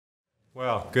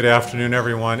Well, good afternoon,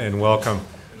 everyone, and welcome.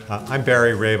 I'm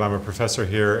Barry Rabe. I'm a professor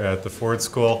here at the Ford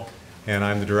School, and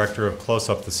I'm the director of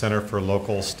Close-Up, the Center for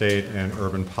Local, State, and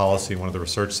Urban Policy, one of the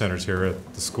research centers here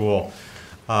at the school.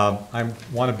 I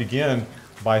want to begin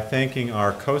by thanking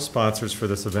our co-sponsors for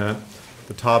this event,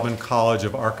 the Taubman College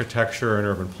of Architecture and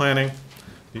Urban Planning,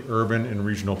 the Urban and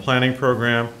Regional Planning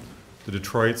Program, the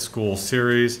Detroit School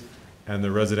Series, and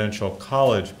the Residential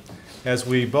College. As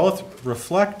we both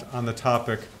reflect on the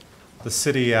topic, the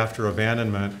City After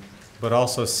Abandonment, but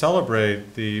also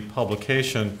celebrate the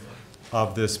publication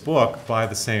of this book by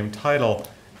the same title,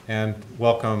 and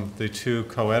welcome the two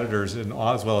co-editors as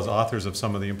well as authors of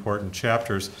some of the important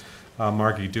chapters,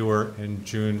 Margaret Dewar and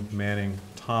June Manning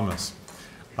Thomas.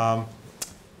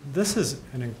 This is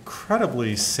an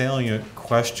incredibly salient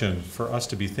question for us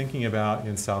to be thinking about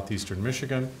in southeastern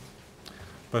Michigan,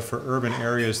 but for urban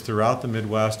areas throughout the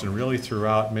Midwest and really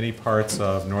throughout many parts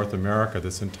of North America,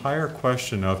 this entire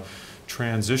question of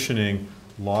transitioning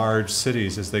large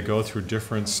cities as they go through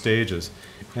different stages.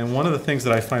 And one of the things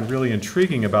that I find really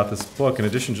intriguing about this book, in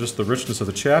addition to just the richness of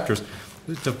the chapters,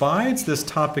 it divides this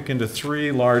topic into three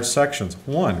large sections.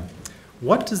 One,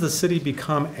 what does the city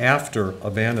become after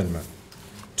abandonment?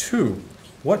 Two,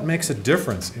 what makes a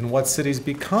difference in what cities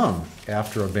become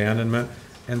after abandonment?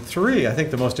 And three, I think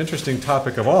the most interesting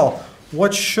topic of all,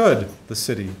 what should the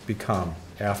city become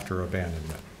after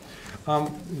abandonment?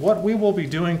 What we will be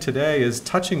doing today is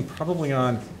touching probably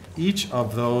on each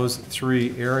of those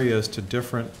three areas to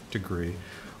different degree. I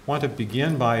want to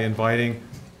begin by inviting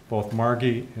both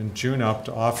Margie and June up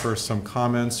to offer some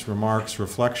comments, remarks,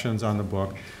 reflections on the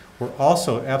book. We're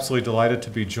also absolutely delighted to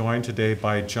be joined today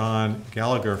by John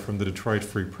Gallagher from the Detroit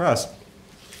Free Press,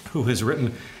 who has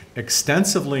written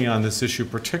extensively on this issue,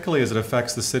 particularly as it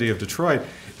affects the city of Detroit,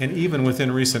 and even within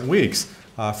recent weeks,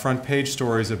 front page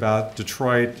stories about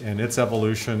Detroit and its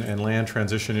evolution and land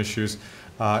transition issues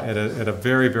at a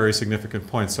very, very significant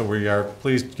point. So we are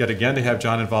pleased yet again to have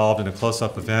John involved in a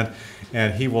close-up event,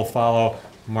 and he will follow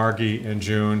Margie and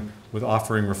June with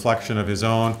offering reflection of his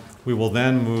own. We will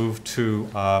then move to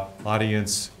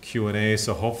audience Q&A,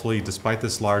 so hopefully, despite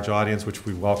this large audience, which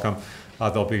we welcome,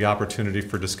 there'll be opportunity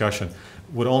for discussion.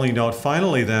 Would only note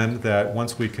finally then that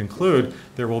once we conclude,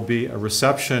 there will be a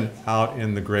reception out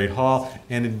in the Great Hall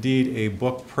and indeed a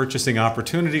book purchasing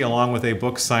opportunity along with a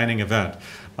book signing event.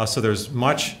 So there's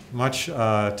much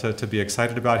to be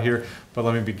excited about here, but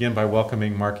let me begin by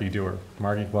welcoming Margie Dewar.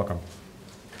 Margie, welcome.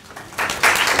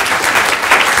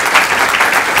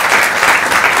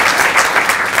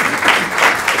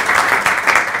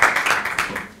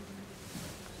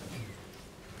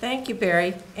 Thank you,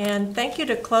 Barry, and thank you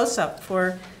to Close-Up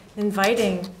for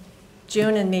inviting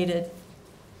June and me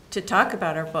to talk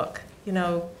about our book. You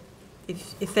know,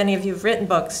 if any of you have written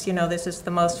books, you know this is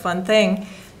the most fun thing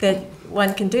that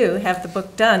one can do, have the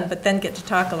book done, but then get to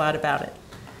talk a lot about it.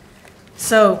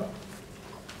 So,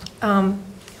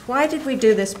 why did we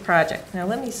do this project? Now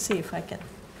let me see if I can.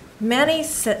 Many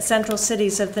central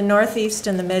cities of the Northeast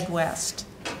and the Midwest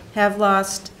have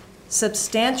lost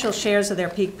substantial shares of their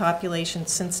peak population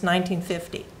since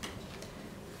 1950.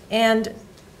 And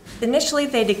initially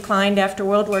they declined after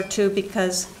World War II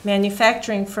because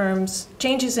manufacturing firms,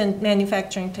 changes in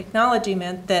manufacturing technology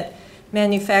meant that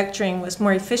manufacturing was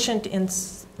more efficient in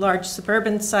large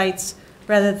suburban sites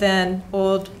rather than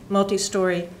old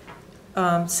multi-story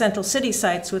central city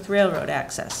sites with railroad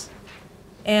access.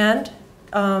 And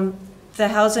the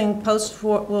housing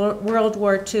post-World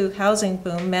War II housing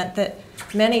boom meant that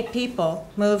many people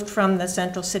moved from the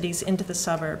central cities into the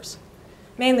suburbs,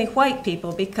 mainly white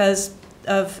people because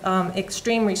of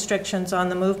extreme restrictions on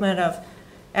the movement of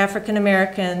African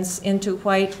Americans into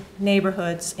white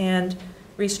neighborhoods and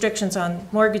restrictions on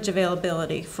mortgage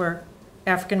availability for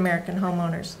African American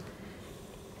homeowners.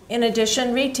 In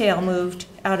addition, retail moved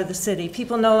out of the city.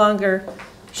 People no longer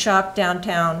shopped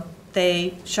downtown.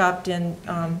 They shopped in,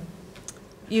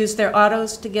 used their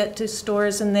autos to get to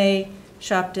stores, and they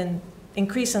shopped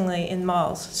increasingly in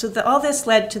malls. So all this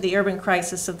led to the urban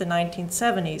crisis of the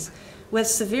 1970s with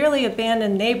severely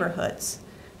abandoned neighborhoods.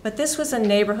 But this was a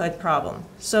neighborhood problem.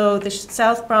 So the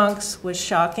South Bronx was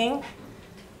shocking,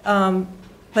 but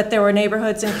there were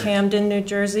neighborhoods in Camden, New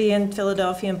Jersey, and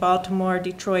Philadelphia, and Baltimore,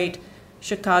 Detroit,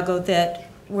 Chicago that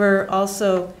were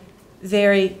also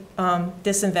very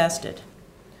disinvested.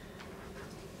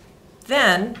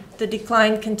 Then the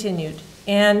decline continued,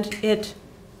 and it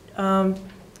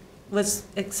was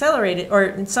accelerated, or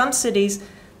in some cities,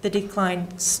 the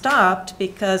decline stopped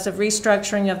because of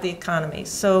restructuring of the economy.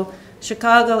 So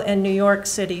Chicago and New York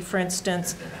City, for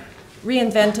instance, were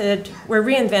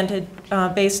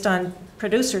reinvented based on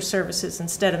producer services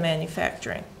instead of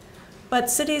manufacturing. But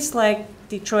cities like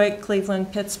Detroit,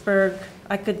 Cleveland, Pittsburgh,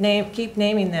 I could keep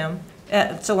naming them,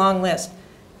 it's a long list,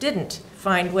 didn't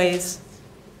find ways,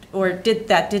 or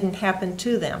didn't happen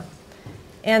to them.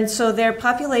 And so their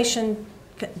population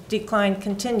decline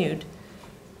continued.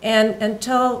 And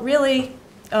until really,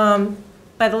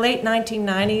 by the late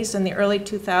 1990s and the early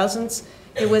 2000s,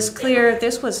 it was clear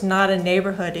this was not a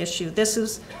neighborhood issue. This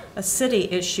was a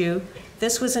city issue.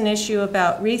 This was an issue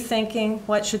about rethinking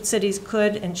what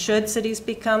could and should cities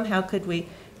become. How could we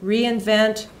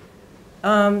reinvent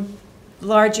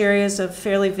large areas of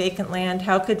fairly vacant land?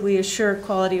 How could we assure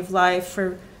quality of life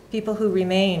for people who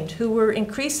remained, who were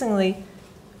increasingly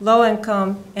low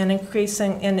income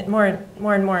and more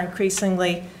and more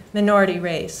increasingly minority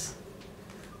race?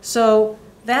 So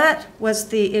that was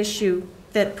the issue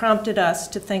that prompted us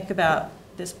to think about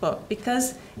this book,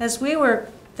 because as we were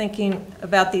thinking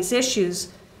about these issues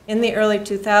in the early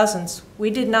 2000s, we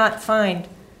did not find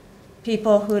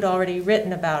people who had already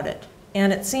written about it.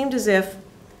 And it seemed as if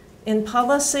in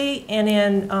policy and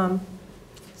in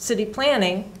city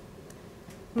planning,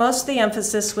 most of the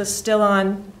emphasis was still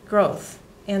on growth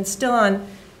and still on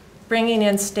bringing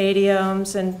in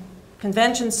stadiums and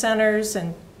convention centers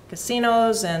and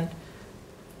casinos and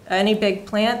any big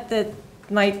plant that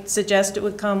might suggest it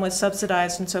would come with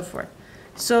subsidized and so forth.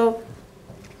 So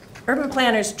urban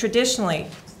planners traditionally,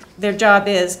 their job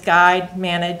is guide,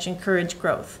 manage, encourage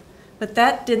growth. But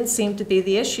that didn't seem to be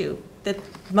the issue that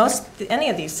any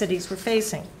of these cities were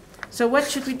facing. So what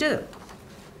should we do?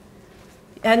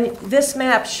 And this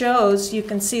map shows, you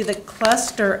can see the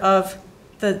cluster of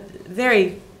the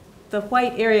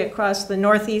white area across the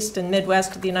northeast and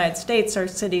midwest of the United States are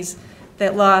cities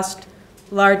that lost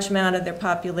large amount of their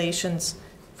populations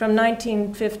from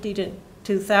 1950 to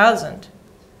 2000.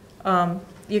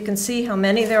 You can see how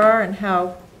many there are and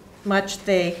how much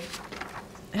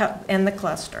and the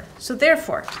cluster. So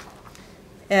therefore,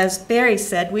 as Barry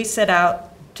said, we set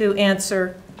out to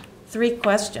answer 3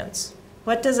 questions.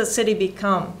 What does a city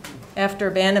become after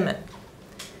abandonment?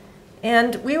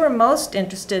 And we were most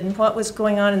interested in what was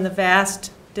going on in the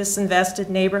vast, disinvested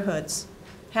neighborhoods.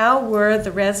 How were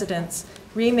the residents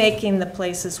remaking the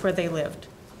places where they lived?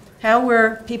 How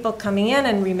were people coming in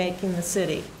and remaking the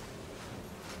city?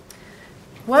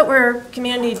 What were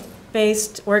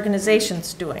community-based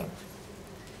organizations doing?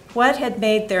 What had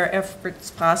made their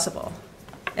efforts possible?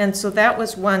 And so that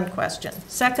was one question.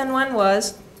 Second one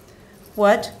was,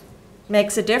 what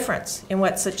makes a difference in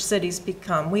what such cities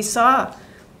become? We saw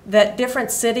that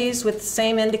different cities with the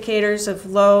same indicators of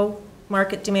low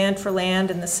market demand for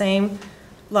land and the same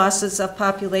losses of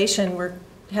population were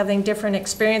having different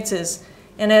experiences.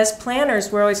 And as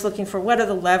planners, we're always looking for what are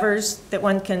the levers that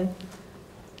one can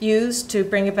use to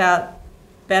bring about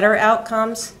better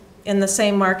outcomes in the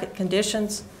same market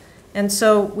conditions. And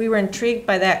so we were intrigued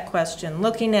by that question,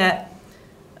 looking at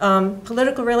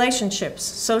political relationships,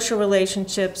 social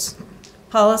relationships,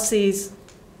 policies,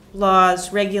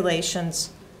 laws, regulations,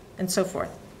 and so forth.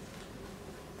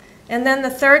 And then the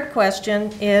third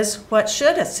question is, what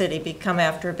should a city become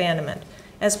after abandonment?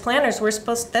 As planners,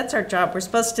 that's our job. We're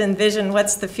supposed to envision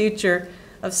what's the future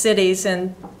of cities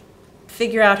and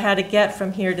figure out how to get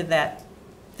from here to that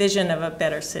vision of a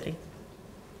better city.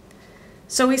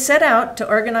 So we set out to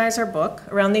organize our book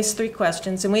around these 3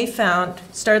 questions, and we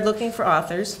started looking for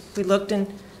authors. We looked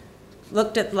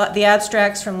at the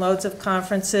abstracts from loads of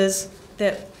conferences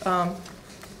that,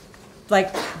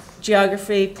 like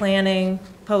geography, planning,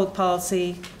 public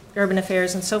policy, urban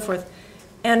affairs, and so forth.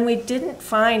 And we didn't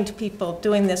find people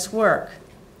doing this work.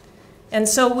 And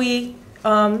so we,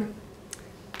 and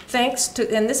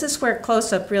this is where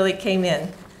Close-Up really came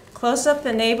in. Close-Up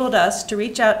enabled us to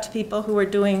reach out to people who were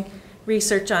doing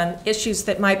research on issues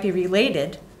that might be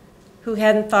related, who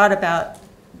hadn't thought about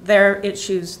their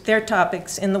issues, their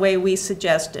topics in the way we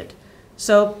suggested.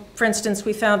 So, for instance,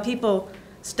 we found people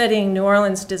studying New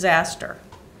Orleans disaster.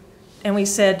 And we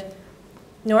said,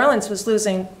 New Orleans was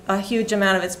losing a huge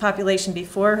amount of its population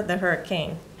before the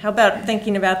hurricane. How about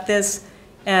thinking about this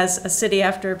as a city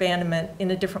after abandonment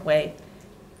in a different way?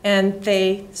 And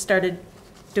they started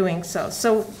doing so.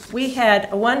 So we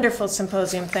had a wonderful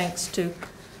symposium, thanks to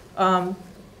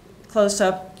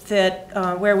Close-Up,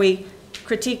 where we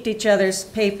critiqued each other's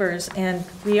papers and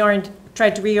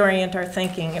tried to reorient our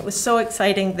thinking. It was so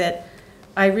exciting that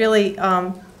I really,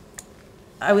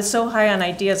 I was so high on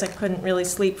ideas I couldn't really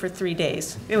sleep for 3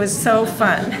 days. It was so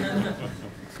fun.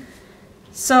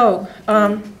 So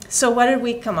what did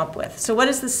we come up with? So what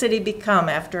does the city become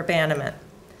after abandonment?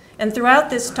 And throughout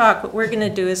this talk, what we're going to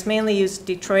do is mainly use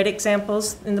Detroit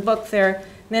examples. In the book, there are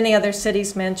many other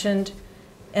cities mentioned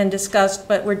and discussed,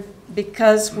 but we're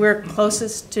because we're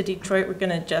closest to Detroit, we're going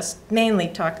to just mainly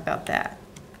talk about that.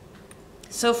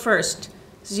 So first,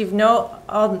 as you've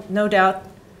no doubt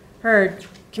heard,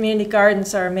 community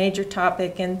gardens are a major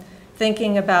topic in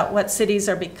thinking about what cities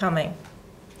are becoming.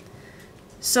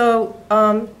 So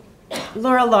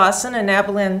Laura Lawson and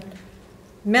Abilene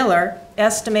Miller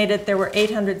estimated there were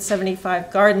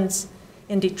 875 gardens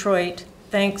in Detroit,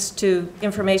 thanks to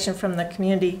information from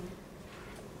the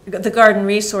Garden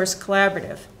Resource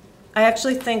Collaborative. I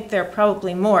actually think there are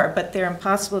probably more, but they're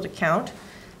impossible to count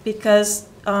because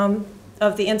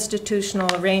of the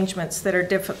institutional arrangements that are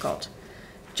difficult.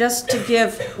 Just to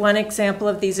give one example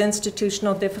of these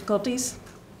institutional difficulties.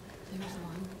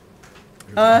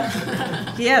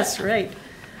 Yes, right.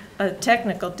 A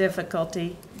technical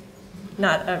difficulty,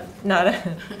 not a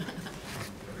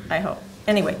I hope.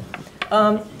 Anyway,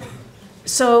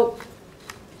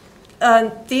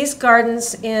 these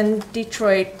gardens in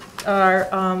Detroit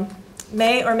are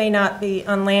may or may not be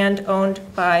on land owned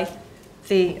by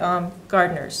the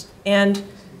gardeners, and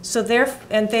so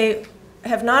they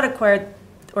have not acquired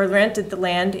or rented the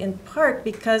land in part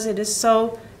because it is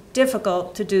so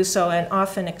difficult to do so and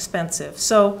often expensive.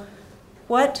 So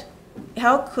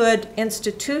how could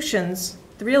institutions,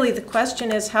 really the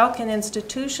question is, how can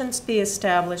institutions be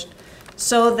established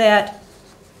so that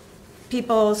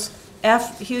people's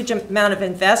huge amount of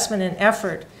investment and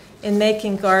effort in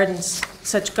making gardens,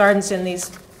 such gardens in these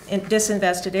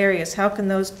disinvested areas, how can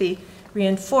those be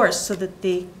reinforced so that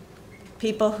the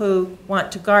people who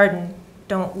want to garden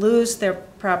don't lose their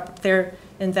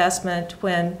investment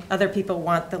when other people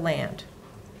want the land?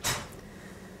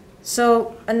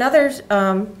 So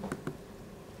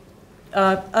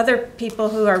other people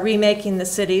who are remaking the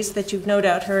cities that you've no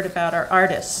doubt heard about are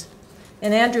artists.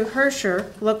 And Andrew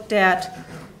Herscher looked at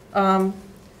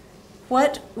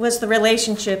what was the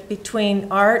relationship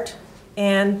between art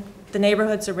and the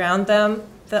neighborhoods around them,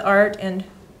 the art, and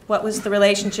what was the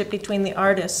relationship between the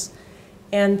artists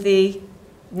and the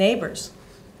neighbors.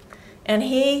 And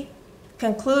he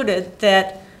concluded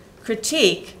that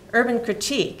urban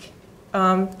critique,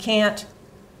 can't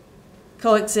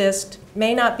coexist,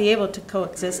 may not be able to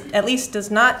coexist, at least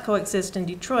does not coexist in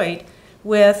Detroit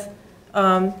with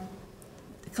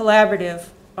collaborative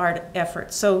art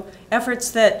efforts. So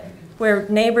efforts where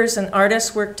neighbors and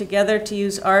artists work together to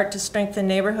use art to strengthen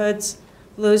neighborhoods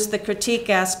lose the critique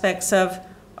aspects of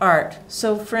art.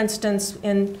 So for instance,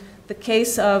 in the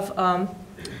case of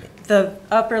the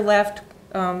upper left,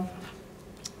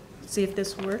 see if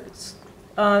this works.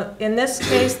 In this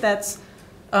case, that's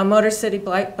Motor City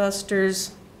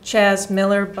Blightbusters' Chaz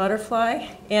Miller Butterfly,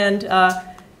 and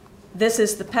this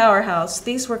is the Powerhouse.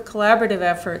 These were collaborative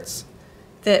efforts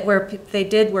where they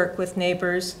did work with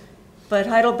neighbors, but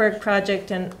Heidelberg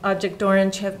Project and Object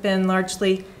Orange have been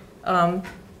largely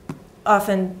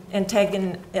often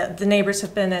the neighbors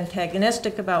have been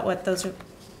antagonistic about what those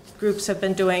groups have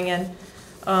been doing, and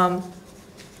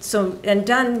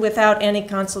done without any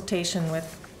consultation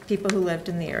with people who lived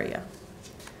in the area.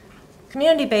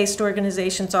 Community-based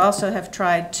organizations also have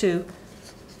tried to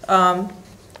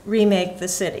remake the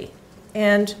city.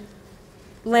 And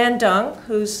Lan Dung,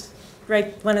 who's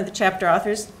one of the chapter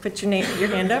authors, put your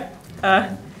hand up,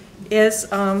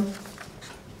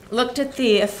 looked at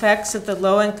the effects of the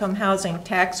low-income housing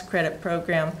tax credit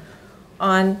program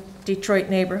on Detroit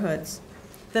neighborhoods.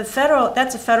 That's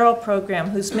a federal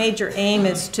program whose major aim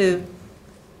is to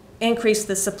increase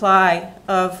the supply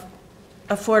of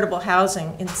affordable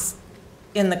housing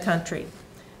in the country.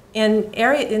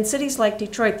 In cities like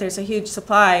Detroit, there's a huge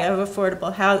supply of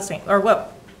affordable housing, or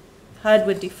what HUD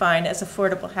would define as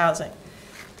affordable housing.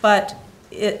 But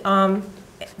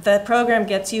the program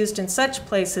gets used in such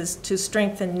places to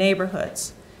strengthen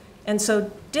neighborhoods. And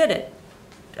so did it.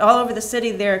 All over the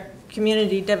city, there are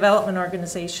community development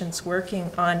organizations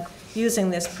working on using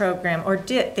this program, or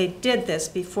they did this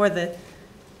before the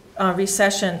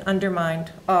recession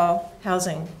undermined all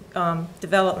housing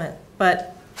development.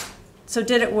 But so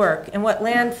did it work? And what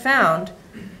Land found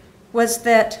was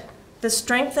that the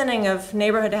strengthening of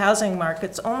neighborhood housing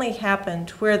markets only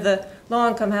happened where the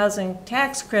low-income housing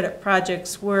tax credit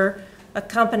projects were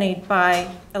accompanied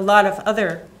by a lot of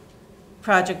other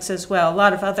projects as well, a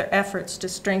lot of other efforts to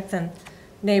strengthen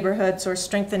neighborhoods or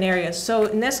strengthen areas. So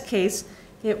in this case,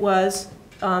 it was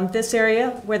this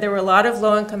area where there were a lot of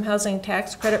low-income housing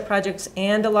tax credit projects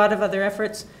and a lot of other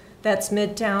efforts. That's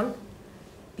Midtown.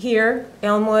 Here,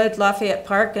 Elmwood, Lafayette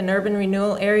Park, and urban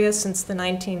renewal areas since the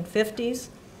 1950s.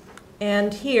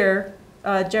 And here,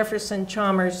 Jefferson,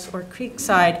 Chalmers, or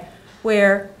Creekside,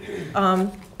 where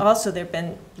also there have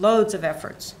been loads of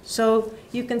efforts. So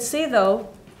you can see, though,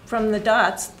 from the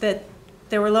dots that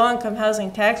there were low-income housing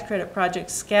tax credit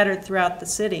projects scattered throughout the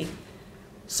city.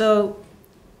 So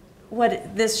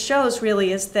what this shows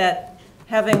really is that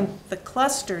having the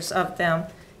clusters of them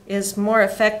is more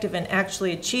effective in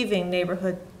actually achieving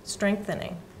neighborhood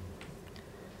strengthening.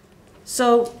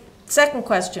 So, second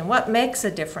question, what makes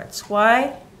a difference?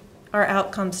 Why are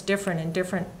outcomes different in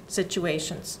different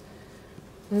situations?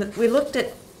 We looked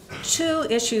at two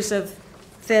issues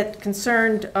that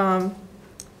concerned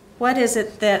what is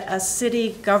it that a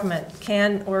city government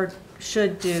can or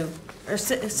should do, or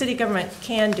city government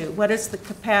can do? What is the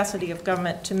capacity of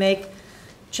government to make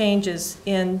changes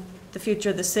in the future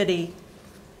of the city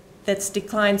that's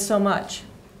declined so much?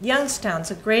 Youngstown's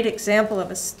a great example of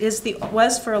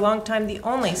was for a long time the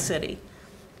only city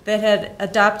that had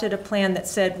adopted a plan that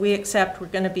said, we accept we're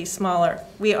going to be smaller.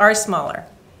 We are smaller,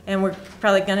 and we're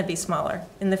probably going to be smaller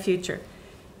in the future.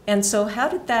 And so how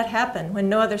did that happen when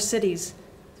no other cities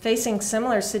facing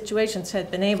similar situations had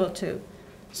been able to?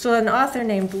 So an author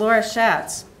named Laura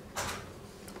Schatz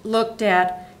looked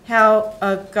at how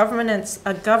a governance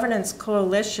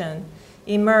coalition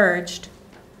emerged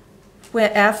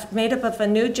made up of a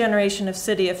new generation of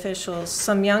city officials,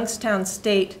 some Youngstown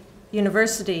State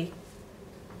University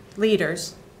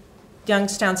leaders.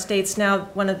 Youngstown State's now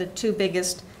one of the two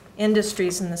biggest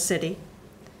industries in the city,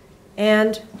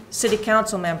 and city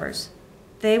council members.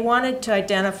 They wanted to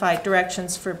identify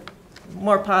directions for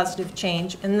more positive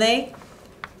change, and they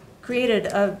created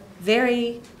a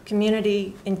very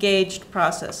community-engaged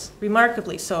process,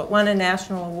 remarkably so. It won a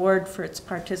national award for its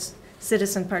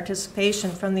citizen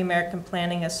participation from the American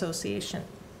Planning Association.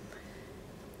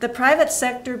 The private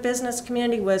sector business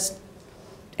community was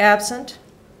absent,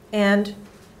 and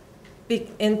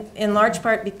in large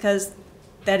part because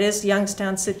that is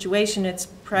Youngstown's situation. Its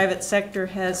private sector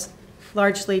has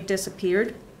largely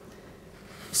disappeared.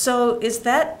 So is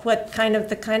that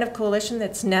the kind of coalition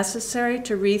that's necessary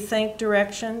to rethink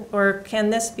direction, or can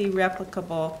this be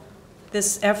replicable,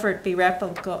 this effort be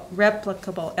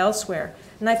replicable elsewhere?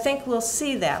 And I think we'll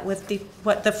see that with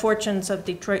the fortunes of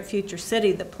Detroit Future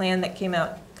City, the plan that came out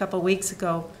a couple weeks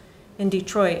ago in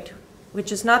Detroit, which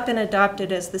has not been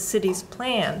adopted as the city's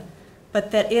plan,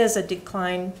 but that is a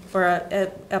decline, or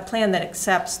a plan that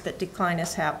accepts that decline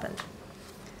has happened.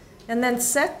 And then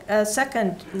a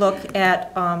second look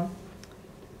at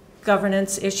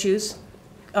governance issues,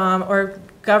 or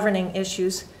governing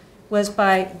issues, was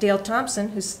by Dale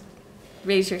Thompson,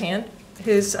 raise your hand,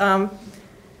 who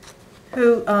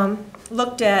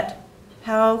looked at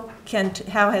how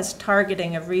has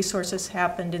targeting of resources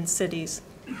happened in cities.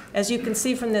 As you can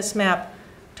see from this map,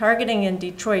 targeting in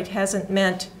Detroit hasn't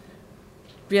meant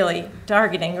really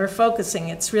targeting or focusing.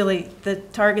 It's really, the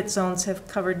target zones have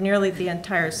covered nearly the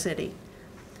entire city.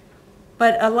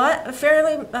 But a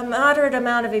moderate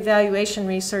amount of evaluation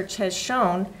research has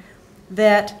shown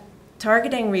that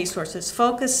targeting resources,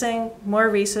 focusing more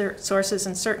resources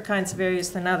in certain kinds of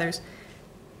areas than others,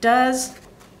 does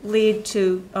lead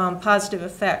to positive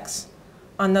effects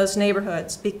on those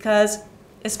neighborhoods, because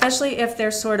especially if they're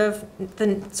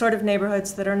the sort of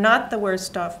neighborhoods that are not the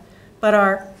worst off, but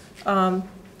are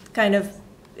kind of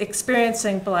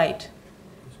experiencing blight,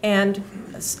 and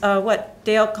what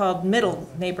Dale called middle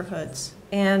neighborhoods.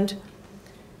 And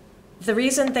the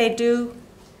reason that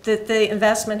the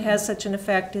investment has such an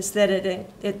effect is that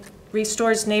it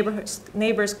restores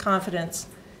neighbors' confidence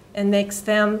and makes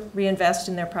them reinvest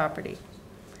in their property.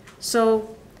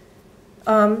 So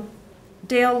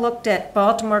Dale looked at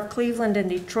Baltimore, Cleveland, and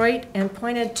Detroit and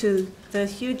pointed to the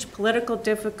huge political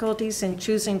difficulties in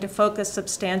choosing to focus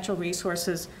substantial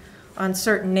resources on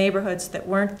certain neighborhoods that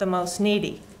weren't the most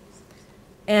needy,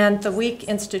 and the weak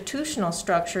institutional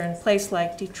structure in a place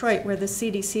like Detroit, where the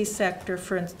CDC sector,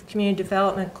 for the Community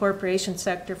Development Corporation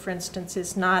sector, for instance,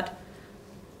 is not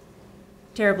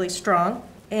terribly strong,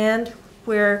 and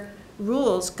where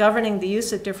rules governing the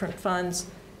use of different funds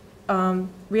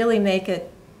really make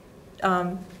it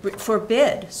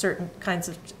forbid certain kinds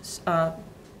of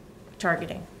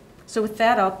targeting. So with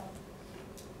that, I'll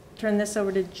turn this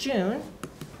over to June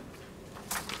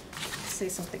to say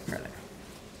something further.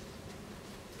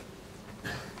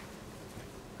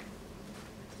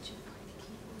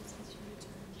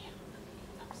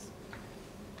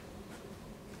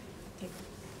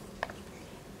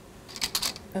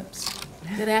 Oops.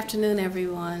 Good afternoon,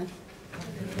 everyone.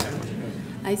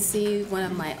 I see one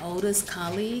of my oldest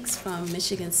colleagues from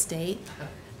Michigan State,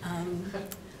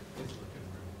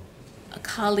 a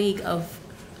colleague of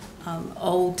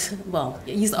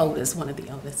he's oldest, one of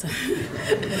the oldest.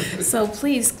 So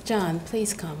please, John,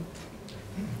 please come.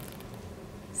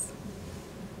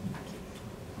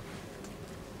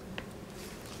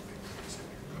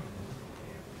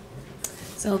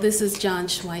 So this is John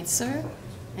Schweitzer,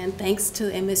 and thanks to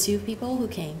MSU people who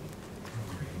came.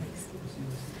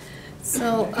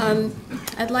 So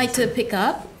I'd like to pick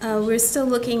up. We're still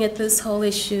looking at this whole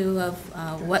issue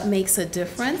of what makes a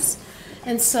difference.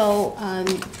 And so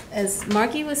as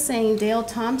Margie was saying, Dale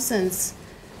Thompson's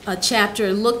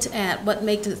chapter looked at what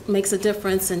makes a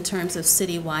difference in terms of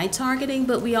citywide targeting,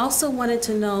 but we also wanted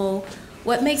to know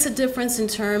what makes a difference in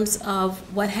terms of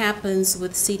what happens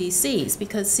with CDCs,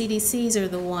 because CDCs are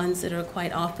the ones that are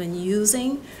quite often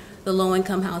using the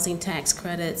low-income housing tax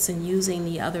credits and using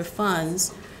the other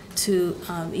funds to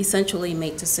essentially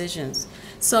make decisions.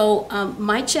 So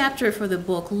my chapter for the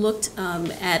book looked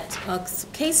at a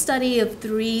case study of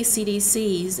 3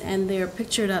 CDCs, and they're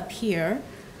pictured up here.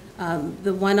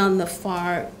 The one on the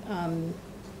far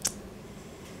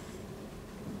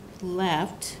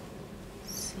left,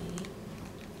 let's see,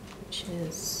 which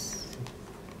is,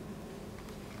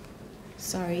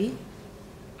 sorry.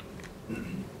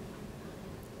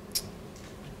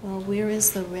 Well, where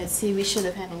is the red? See, we should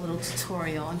have had a little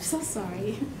tutorial. I'm so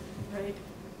sorry. Right.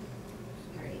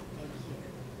 All right, thank you.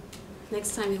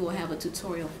 Next time we will have a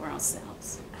tutorial for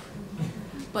ourselves.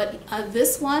 But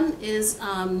this one is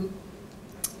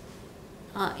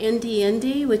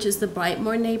NDND, which is the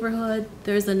Brightmoor neighborhood.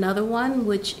 There's another one,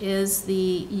 which is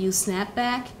the U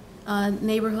Snapback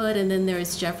neighborhood, and then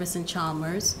there's Jefferson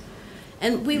Chalmers.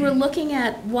 And we were looking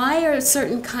at why are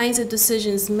certain kinds of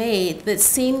decisions made that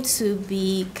seem to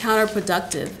be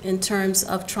counterproductive in terms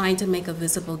of trying to make a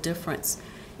visible difference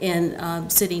in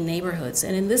city neighborhoods.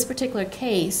 And in this particular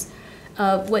case,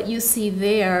 what you see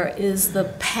there is the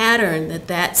pattern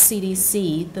that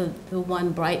CDC, the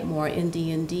one Brightmoor,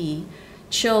 NDND,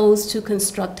 chose to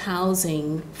construct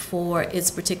housing for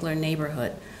its particular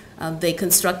neighborhood. They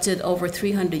constructed over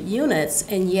 300 units,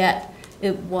 and yet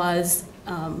it was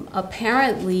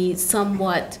apparently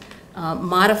somewhat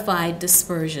modified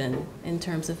dispersion in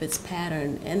terms of its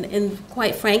pattern. And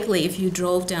quite frankly, if you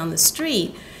drove down the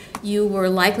street, you were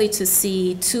likely to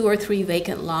see 2 or 3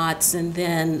 vacant lots, and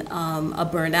then a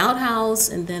burned out house,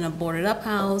 and then a boarded up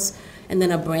house, and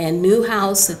then a brand new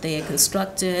house that they had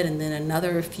constructed, and then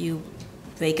another few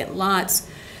vacant lots.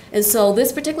 And so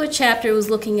this particular chapter was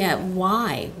looking at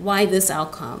why this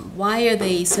outcome? Why are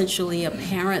they essentially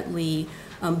apparently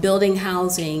building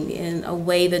housing in a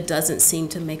way that doesn't seem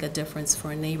to make a difference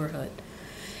for a neighborhood?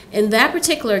 In that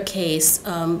particular case,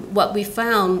 what we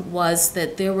found was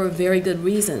that there were very good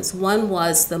reasons. One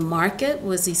was the market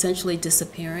was essentially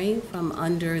disappearing from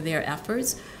under their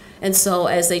efforts. And so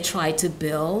as they tried to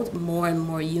build, more and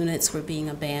more units were being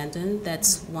abandoned.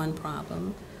 That's one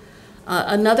problem.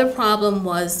 Another problem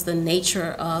was the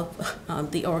nature of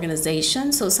the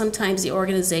organization. So sometimes the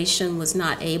organization was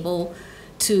not able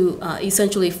to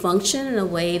essentially function in a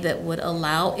way that would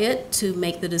allow it to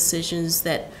make the decisions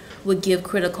that would give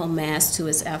critical mass to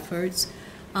its efforts.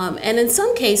 And in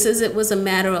some cases, it was a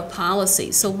matter of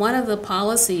policy. So one of the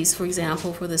policies, for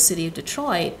example, for the city of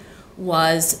Detroit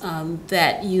was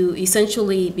that you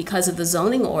essentially, because of the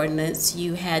zoning ordinance,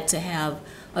 you had to have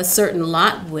a certain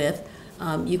lot width.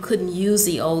 You couldn't use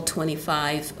the old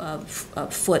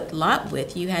 25-foot lot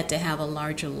width. You had to have a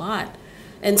larger lot.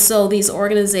 And so these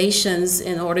organizations,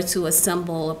 in order to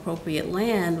assemble appropriate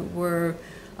land, were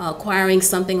acquiring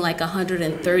something like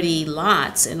 130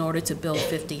 lots in order to build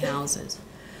 50 houses.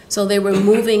 So they were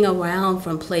moving around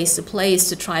from place to place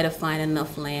to try to find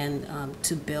enough land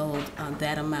to build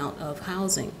that amount of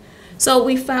housing. So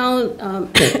we found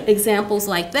examples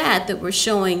like that were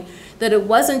showing that it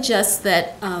wasn't just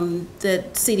that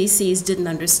that CDCs didn't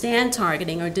understand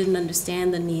targeting or didn't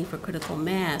understand the need for critical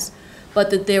mass, but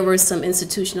that there were some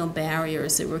institutional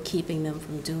barriers that were keeping them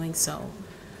from doing so.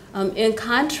 In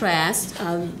contrast,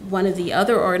 one of the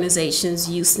other organizations,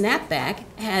 U Snapback,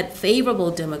 had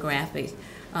favorable demographic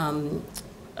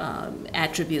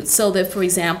attributes, so that, for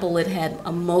example, it had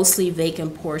a mostly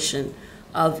vacant portion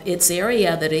of its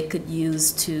area that it could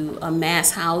use to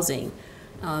amass housing.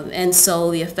 And so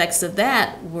the effects of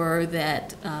that were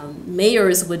that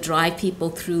mayors would drive people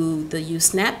through the U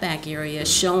Snapback area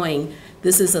showing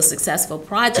this is a successful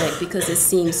project because it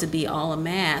seems to be all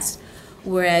amassed,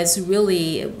 whereas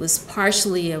really it was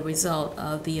partially a result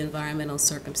of the environmental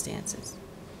circumstances.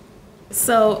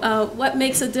 So what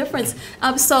makes a difference?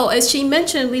 So as she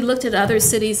mentioned, we looked at other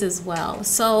cities as well.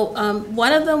 So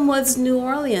one of them was New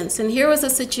Orleans, and here was a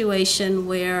situation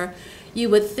where you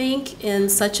would think in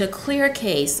such a clear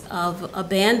case of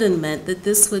abandonment that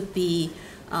this would be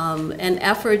an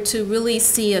effort to really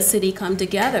see a city come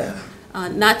together,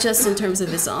 not just in terms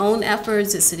of its own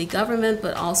efforts as city government,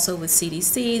 but also with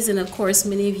CDCs. And of course,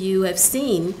 many of you have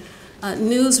seen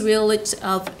newsreel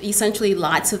of essentially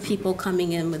lots of people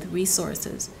coming in with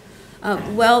resources.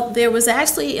 Well, there was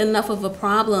actually enough of a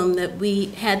problem that we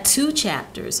had 2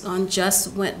 chapters on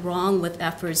just went wrong with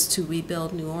efforts to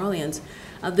rebuild New Orleans.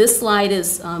 This slide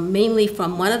is mainly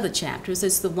from one of the chapters.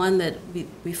 It's the one that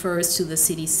refers to the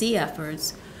CDC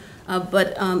efforts.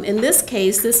 But in this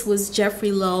case, this was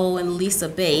Jeffrey Lowe and Lisa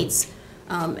Bates.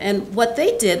 And what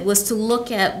they did was to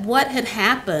look at what had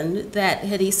happened that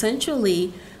had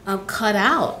essentially cut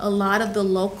out a lot of the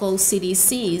local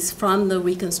CDCs from the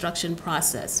reconstruction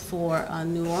process for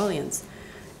New Orleans.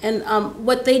 And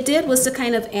what they did was to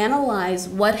kind of analyze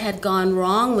what had gone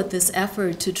wrong with this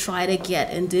effort to try to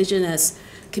get indigenous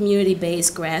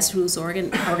community-based grassroots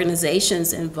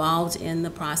organizations involved in the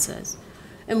process.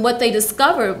 And what they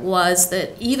discovered was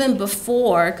that even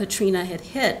before Katrina had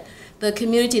hit, the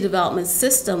community development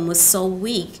system was so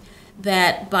weak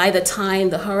that by the time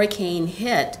the hurricane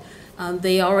hit,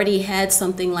 they already had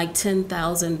something like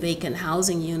 10,000 vacant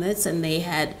housing units, and they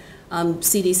had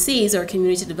CDCs, or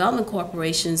community development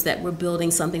corporations, that were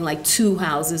building something like 2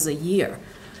 houses a year.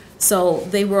 So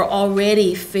they were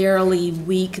already fairly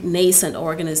weak, nascent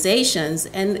organizations,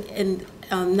 and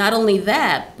not only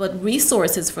that, but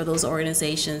resources for those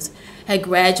organizations had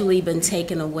gradually been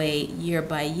taken away year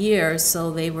by year, so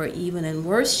they were even in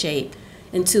worse shape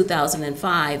in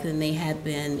 2005 than they had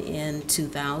been in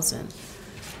 2000.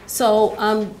 So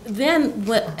then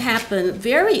what happened,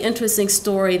 very interesting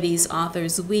story these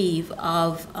authors weave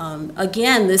of,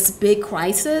 again, this big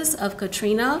crisis of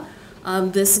Katrina,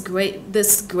 this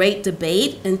great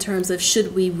debate in terms of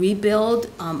should we rebuild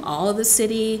all of the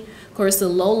city. Of course, the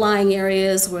low-lying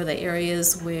areas were the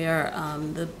areas where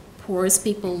the poorest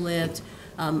people lived,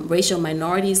 racial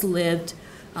minorities lived.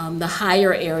 The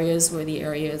higher areas were the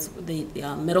areas the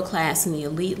middle class and the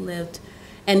elite lived.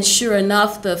 And sure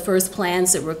enough, the first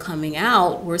plans that were coming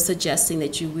out were suggesting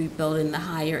that you rebuild in the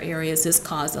higher areas. This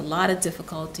caused a lot of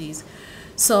difficulties.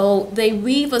 So they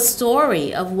weave a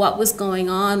story of what was going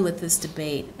on with this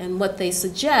debate. And what they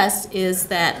suggest is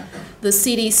that the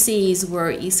CDCs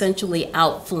were essentially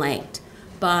outflanked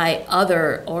by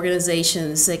other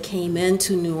organizations that came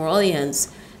into New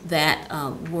Orleans that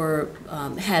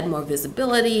had more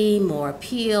visibility, more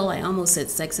appeal. I almost said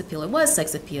sex appeal. It was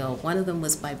sex appeal. One of them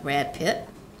was by Brad Pitt.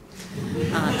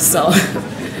 So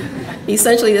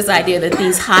essentially this idea that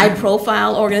these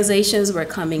high-profile organizations were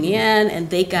coming in and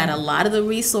they got a lot of the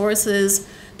resources,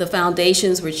 the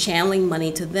foundations were channeling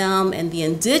money to them, and the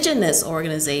indigenous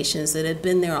organizations that had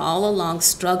been there all along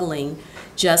struggling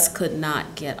just could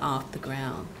not get off the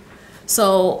ground.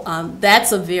 So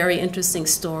that's a very interesting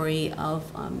story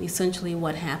of essentially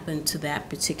what happened to that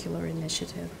particular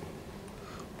initiative.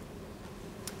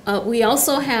 We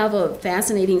also have a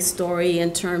fascinating story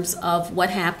in terms of what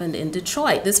happened in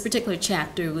Detroit. This particular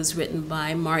chapter was written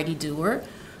by Margaret Dewar,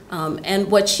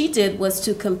 and what she did was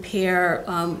to compare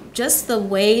just the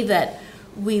way that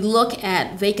we look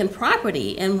at vacant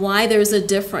property and why there's a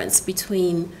difference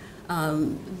between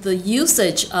the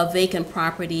usage of vacant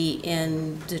property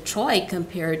in Detroit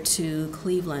compared to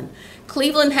Cleveland.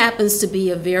 Cleveland happens to be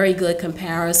a very good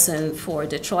comparison for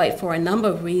Detroit for a number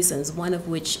of reasons, one of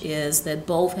which is that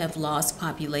both have lost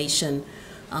population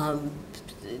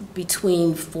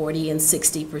between 40 and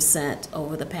 60%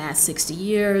 over the past 60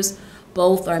 years.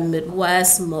 Both are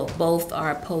Midwest, both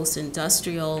are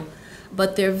post-industrial,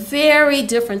 but they're very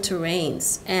different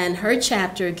terrains. And her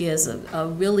chapter gives a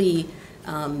really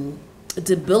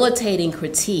debilitating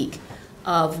critique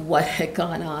of what had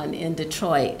gone on in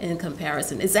Detroit in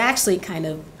comparison. It's actually kind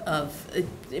of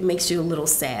it makes you a little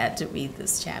sad to read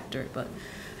this chapter, but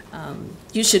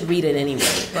you should read it anyway.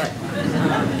 But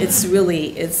it's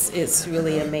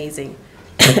really amazing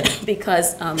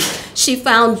because she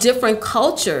found different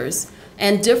cultures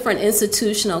and different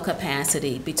institutional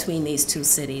capacity between these two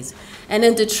cities. And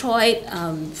in Detroit,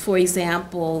 for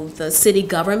example, the city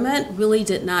government really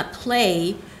did not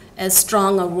play as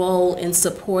strong a role in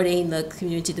supporting the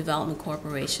community development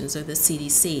corporations, or the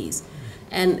CDCs.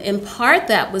 And in part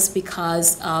that was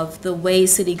because of the way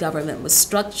city government was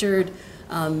structured.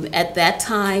 At that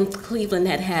time, Cleveland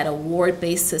had had a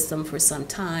ward-based system for some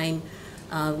time.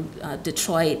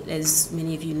 Detroit, as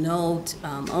many of you know,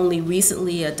 only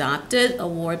recently adopted a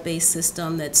ward-based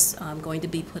system that's going to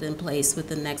be put in place with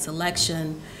the next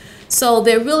election. So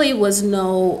there really was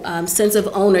no sense of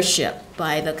ownership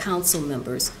by the council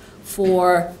members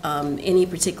for any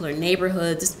particular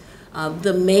neighborhoods.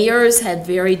 The mayors had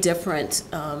very different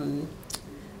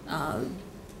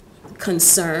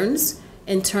concerns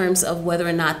in terms of whether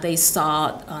or not they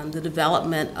saw the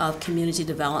development of community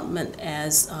development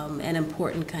as an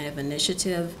important kind of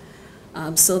initiative.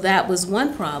 So that was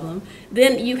one problem.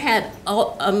 Then you had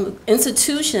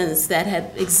institutions that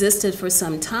had existed for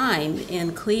some time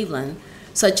in Cleveland,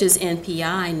 such as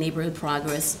NPI, Neighborhood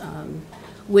Progress,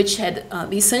 which had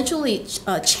essentially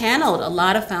channeled a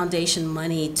lot of foundation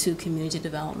money to community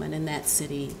development in that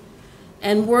city.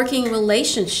 And working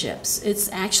relationships, it's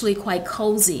actually quite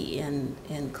cozy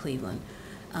in Cleveland.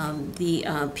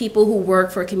 The people who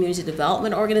work for community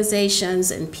development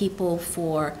organizations and people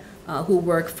who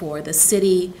work for the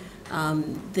city,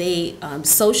 they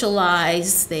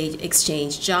socialize, they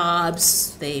exchange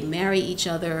jobs, they marry each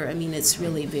other. I mean, it's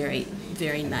really very,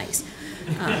 very nice.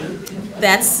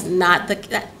 That's not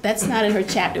in her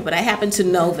chapter, but I happen to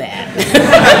know that.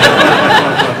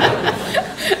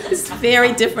 It's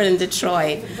very different in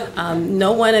Detroit.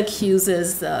 No one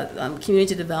accuses the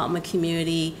community development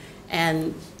community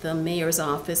and the mayor's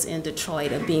office in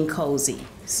Detroit of being cozy.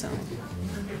 So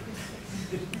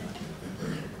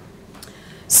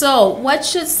what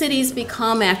should cities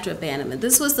become after abandonment?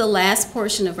 This was the last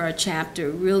portion of our chapter,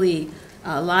 really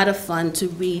a lot of fun to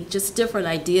read, just different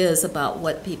ideas about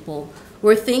what people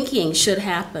were thinking should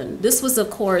happen. This was, of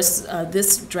course,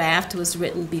 this draft was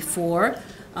written before,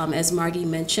 as Margie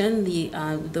mentioned,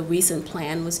 the recent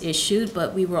plan was issued,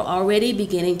 but we were already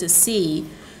beginning to see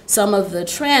some of the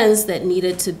trends that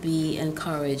needed to be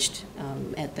encouraged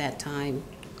at that time.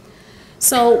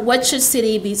 So what should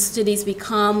cities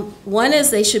become? One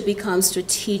is they should become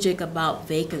strategic about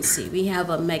vacancy. We have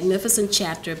a magnificent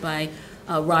chapter by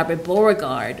Robert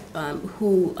Beauregard,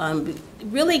 who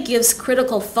really gives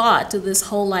critical thought to this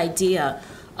whole idea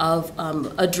of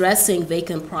addressing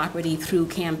vacant property through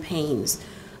campaigns.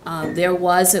 There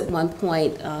was at one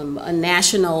point a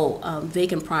national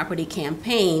vacant property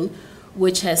campaign,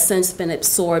 which has since been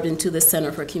absorbed into the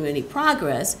Center for Community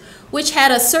Progress, which had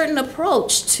a certain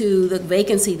approach to the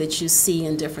vacancy that you see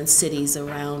in different cities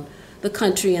around the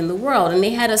country and the world. And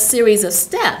they had a series of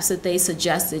steps that they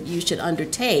suggested you should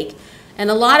undertake. And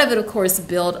a lot of it, of course,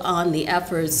 built on the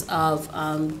efforts of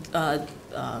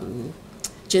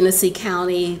Genesee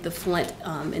County, the Flint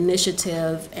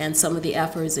Initiative, and some of the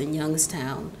efforts in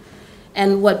Youngstown.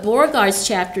 And what Beauregard's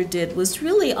chapter did was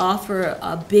really offer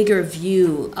a bigger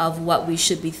view of what we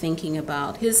should be thinking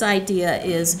about. His idea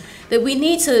is that we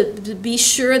need to be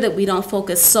sure that we don't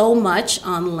focus so much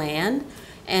on land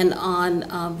and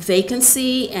on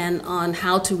vacancy and on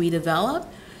how to redevelop,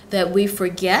 that we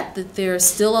forget that there are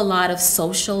still a lot of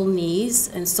social needs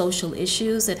and social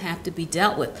issues that have to be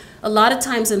dealt with. A lot of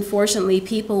times, unfortunately,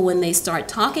 people, when they start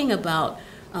talking about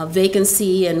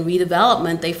vacancy and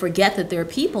redevelopment, they forget that there are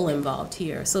people involved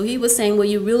here. So he was saying, well,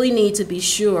 you really need to be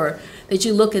sure that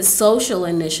you look at social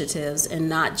initiatives and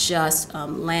not just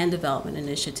land development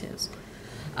initiatives.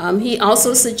 He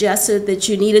also suggested that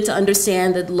you needed to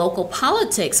understand that local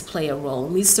politics play a role,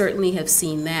 and we certainly have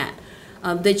seen that.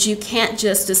 That you can't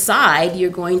just decide you're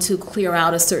going to clear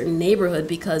out a certain neighborhood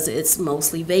because it's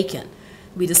mostly vacant.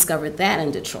 We discovered that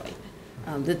in Detroit.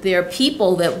 That there are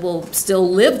people that will still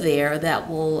live there that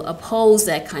will oppose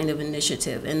that kind of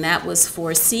initiative, and that was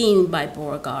foreseen by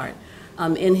Beauregard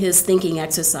in his thinking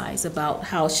exercise about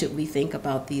how should we think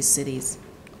about these cities.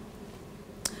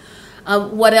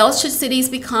 What else should cities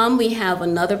become? We have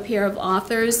another pair of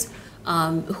authors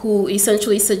who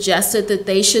essentially suggested that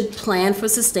they should plan for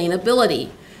sustainability,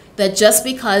 that just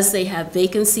because they have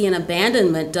vacancy and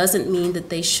abandonment doesn't mean that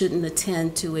they shouldn't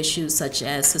attend to issues such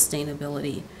as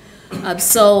sustainability.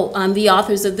 So the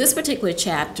authors of this particular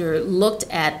chapter looked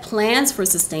at plans for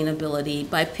sustainability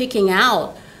by picking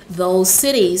out those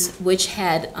cities which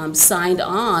had signed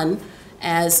on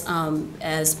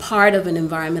as part of an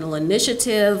environmental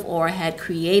initiative or had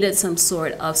created some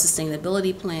sort of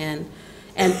sustainability plan,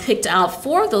 and picked out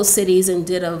 4 of those cities and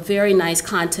did a very nice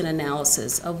content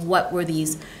analysis of what were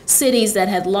these cities that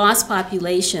had lost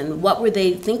population, what were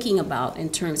they thinking about in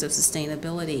terms of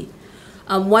sustainability.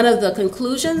 One of the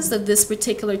conclusions of this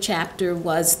particular chapter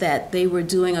was that they were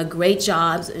doing a great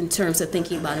job in terms of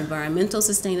thinking about environmental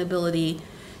sustainability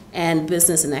and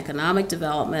business and economic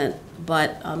development,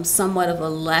 but somewhat of a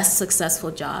less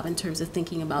successful job in terms of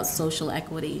thinking about social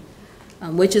equity,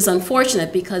 which is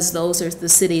unfortunate because those are the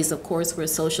cities, of course, where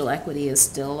social equity is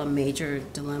still a major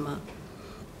dilemma.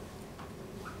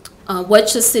 What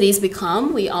should cities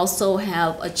become? We also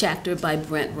have a chapter by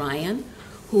Brent Ryan,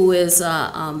 who is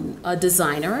a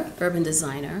designer, urban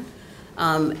designer,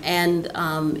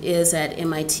 and is at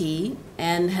MIT,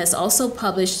 and has also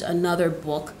published another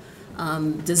book,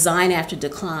 Design After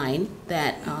Decline,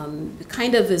 that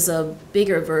kind of is a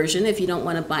bigger version. If you don't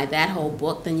want to buy that whole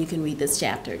book, then you can read this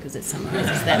chapter because it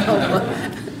summarizes that whole book.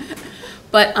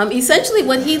 But essentially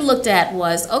what he looked at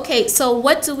was, okay, so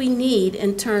what do we need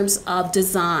in terms of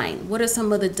design? What are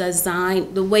some of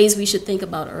the ways we should think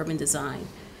about urban design?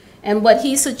 And what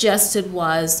he suggested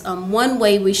was one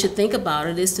way we should think about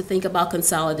it is to think about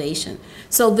consolidation.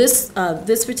 So this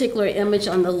particular image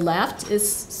on the left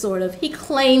is sort of, he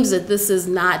claims that this is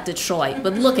not Detroit,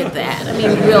 but look at that. I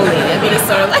mean, really. I mean, it's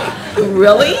sort of like,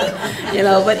 really? You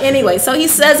know, but anyway, so he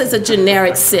says it's a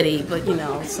generic city, but you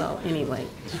know, so anyway.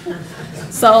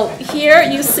 So here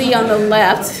you see on the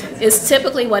left is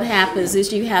typically what happens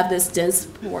is you have this dense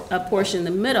portion in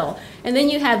the middle, and then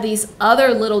you have these other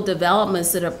little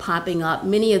developments that are popping up,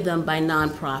 many of them by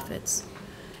nonprofits.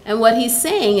 And what he's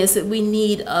saying is that we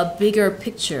need a bigger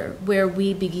picture where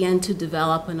we begin to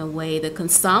develop in a way that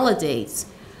consolidates,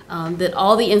 that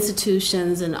all the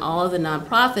institutions and all of the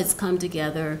nonprofits come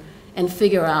together and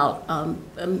figure out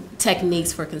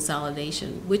techniques for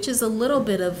consolidation, which is a little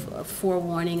bit of a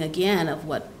forewarning, again, of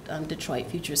what Detroit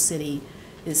Future City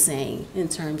is saying in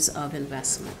terms of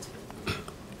investment.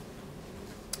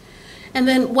 And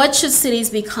then what should cities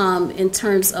become in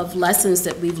terms of lessons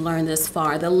that we've learned this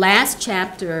far? The last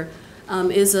chapter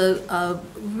is a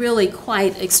really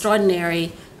quite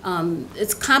extraordinary,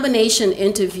 it's combination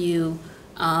interview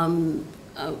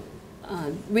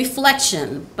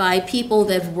reflection by people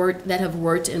that have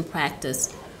worked in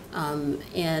practice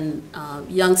in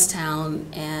Youngstown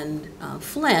and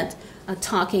Flint,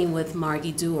 talking with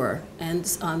Margie Dewar. And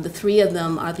the three of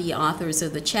them are the authors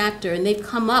of the chapter, and they've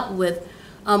come up with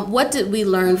what did we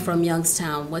learn from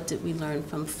Youngstown, what did we learn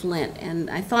from Flint? And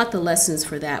I thought the lessons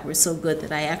for that were so good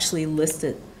that I actually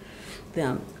listed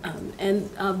them.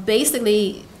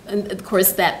 Basically, and of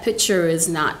course, that picture is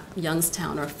not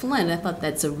Youngstown or Flint. I thought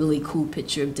that's a really cool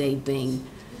picture of Dave Bing.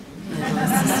 You know,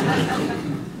 it's just really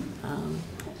cool.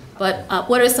 But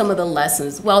what are some of the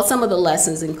lessons? Well, some of the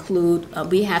lessons include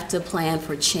we have to plan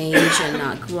for change and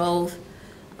not growth.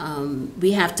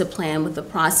 We have to plan with a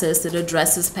process that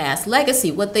addresses past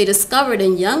legacy. What they discovered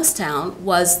in Youngstown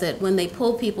was that when they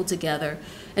pulled people together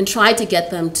and tried to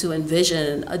get them to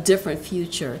envision a different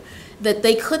future, that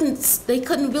they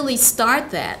couldn't really start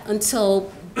that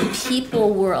until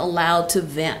people were allowed to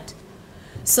vent.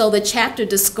 So the chapter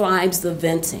describes the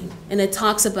venting, and it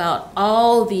talks about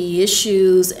all the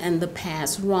issues and the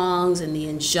past wrongs and the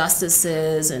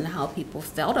injustices and how people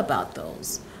felt about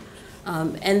those.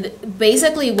 And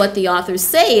basically what the authors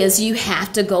say is you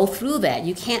have to go through that.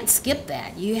 You can't skip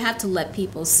that. You have to let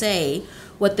people say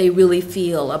what they really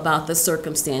feel about the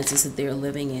circumstances that they're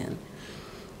living in.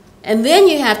 And then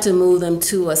you have to move them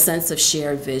to a sense of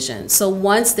shared vision. So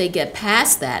once they get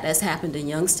past that, as happened in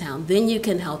Youngstown, then you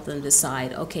can help them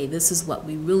decide, okay, this is what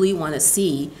we really want to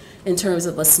see in terms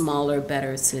of a smaller,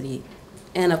 better city.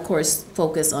 And of course,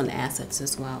 focus on assets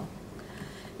as well.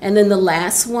 And then the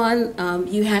last one,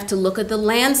 you have to look at the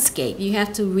landscape. You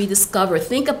have to rediscover,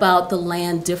 think about the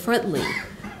land differently.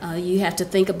 You have to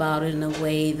think about it in a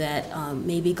way that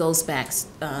maybe goes back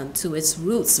to its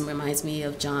roots and reminds me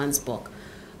of John's book.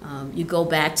 You go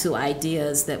back to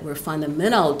ideas that were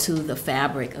fundamental to the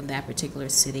fabric of that particular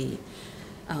city.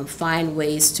 Find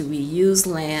ways to reuse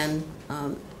land,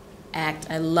 act,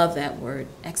 I love that word,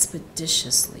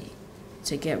 expeditiously,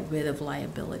 to get rid of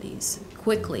liabilities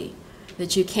quickly,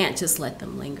 that you can't just let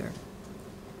them linger.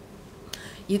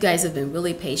 You guys have been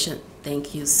really patient.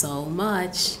 Thank you so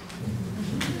much.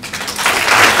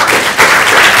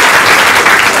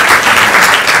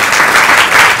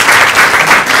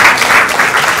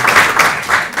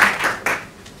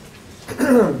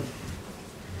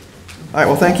 All right,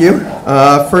 well, thank you.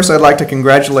 First, I'd like to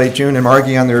congratulate June and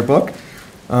Margie on their book.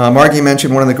 Margie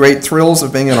mentioned one of the great thrills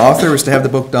of being an author is to have the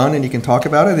book done and you can talk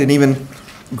about it. An even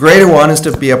greater one is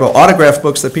to be able to autograph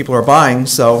books that people are buying.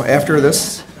 So after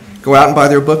this, go out and buy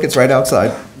their book. It's right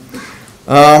outside.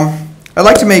 I'd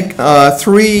like to make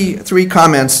three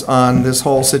comments on this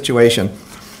whole situation.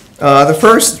 The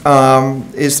first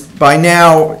is by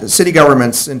now, city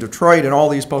governments in Detroit and all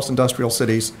these post-industrial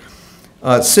cities,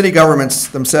 city governments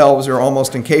themselves are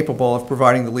almost incapable of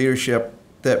providing the leadership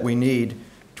that we need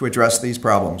to address these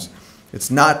problems. It's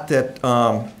not that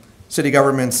city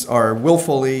governments are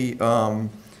willfully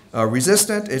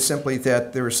resistant, it's simply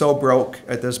that they're so broke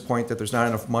at this point that there's not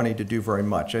enough money to do very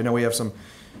much. I know we have some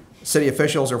city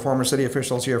officials or former city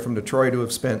officials here from Detroit who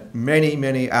have spent many,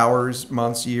 many hours,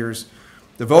 months, years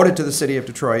devoted to the city of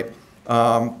Detroit,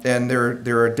 and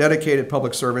there are dedicated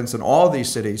public servants in all of these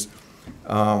cities.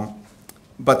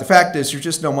 But the fact is, there's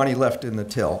just no money left in the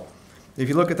till. If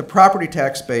you look at the property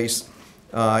tax base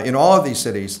in all of these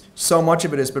cities, so much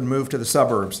of it has been moved to the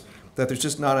suburbs that there's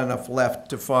just not enough left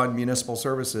to fund municipal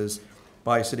services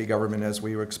by city government as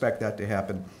we would expect that to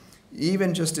happen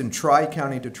even just in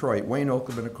Tri-County Detroit, Wayne,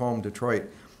 Oakland, Macomb, Detroit,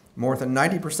 more than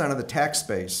 90% of the tax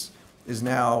base is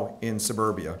now in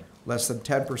suburbia. Less than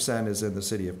 10% is in the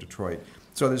city of Detroit.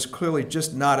 So there's clearly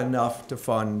just not enough to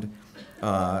fund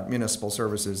municipal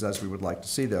services as we would like to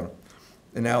see them.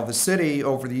 And now the city,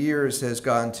 over the years, has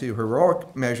gone to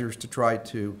heroic measures to try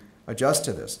to adjust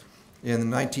to this.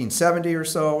 In 1970 or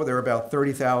so, there were about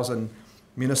 30,000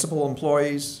 municipal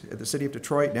employees at the city of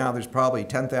Detroit. Now there's probably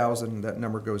 10,000. That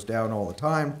number goes down all the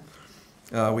time.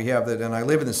 We have that, and I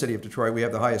live in the city of Detroit. We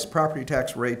have the highest property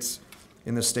tax rates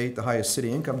in the state, the highest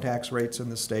city income tax rates in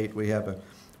the state. We are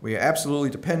absolutely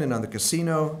dependent on the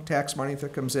casino tax money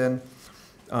that comes in.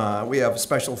 We have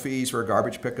special fees for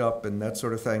garbage pickup and that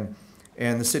sort of thing.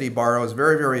 And the city borrows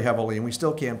very, very heavily, and we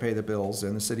still can't pay the bills,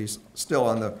 and the city's still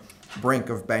on the brink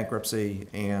of bankruptcy,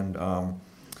 and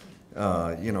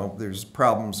there's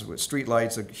problems with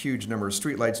streetlights. A huge number of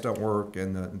streetlights don't work,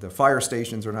 and the fire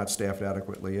stations are not staffed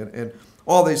adequately, and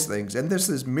all these things. And this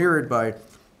is mirrored by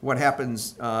what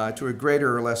happens to a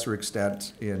greater or lesser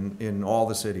extent in all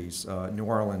the cities, New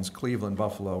Orleans, Cleveland,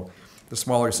 Buffalo, the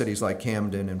smaller cities like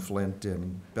Camden and Flint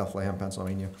and Bethlehem,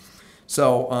 Pennsylvania.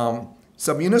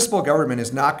 So municipal government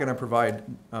is not going to provide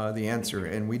the answer,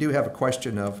 and we do have a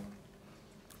question of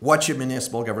what should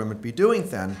municipal government be doing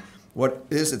then? What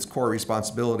is its core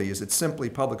responsibility? Is it simply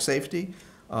public safety,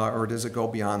 or does it go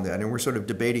beyond that? And we're sort of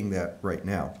debating that right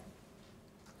now.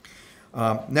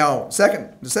 The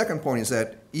second point is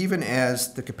that even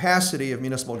as the capacity of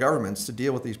municipal governments to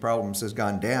deal with these problems has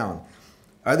gone down,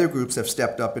 other groups have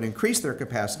stepped up and increased their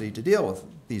capacity to deal with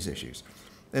these issues.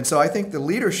 And so I think the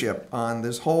leadership on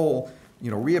this whole,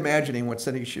 reimagining what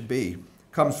cities should be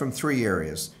comes from three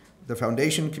areas: the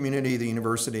foundation community, the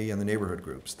university, and the neighborhood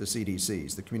groups, the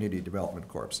CDCs, the Community Development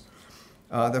Corps.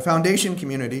 The foundation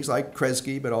communities like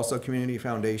Kresge, but also Community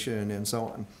Foundation and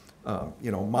so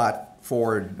on, Mott,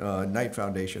 Ford, Knight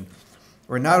Foundation,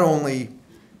 are not only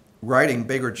writing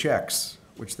bigger checks,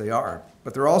 which they are,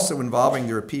 but they're also involving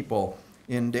their people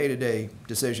in day-to-day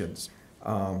decisions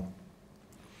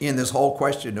in this whole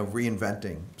question of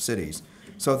reinventing cities.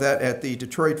 So that at the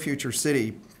Detroit Future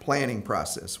City planning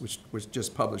process, which was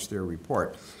just published their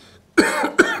report,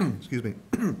 excuse me,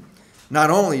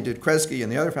 not only did Kresge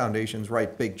and the other foundations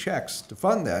write big checks to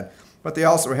fund that, but they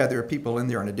also had their people in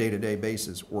there on a day-to-day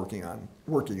basis working on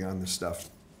this stuff.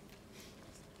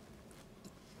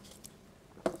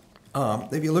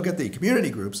 If you look at the community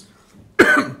groups,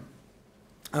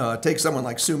 take someone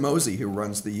like Sue Mosey, who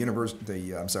runs the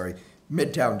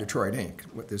Midtown Detroit Inc.,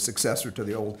 with the successor to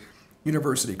the old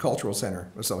University Cultural Center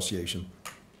Association.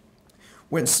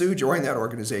 When Sue joined that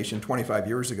organization 25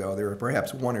 years ago, there were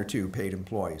perhaps 1 or 2 paid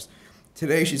employees.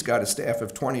 Today, she's got a staff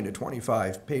of 20 to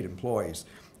 25 paid employees,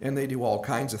 and they do all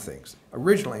kinds of things.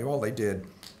 Originally, all they did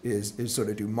is sort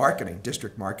of do marketing,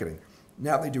 district marketing.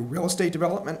 Now they do real estate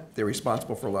development. They're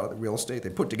responsible for a lot of the real estate. They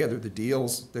put together the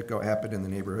deals that happen in the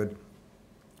neighborhood.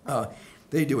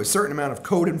 They do a certain amount of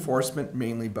code enforcement,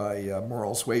 mainly by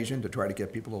moral suasion, to try to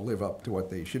get people to live up to what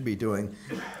they should be doing.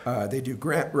 They do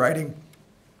grant writing.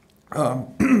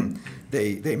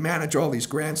 They manage all these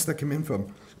grants that come in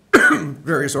from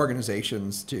various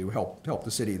organizations to help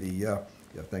the city. The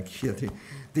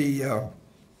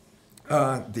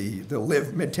Live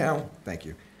Midtown. Thank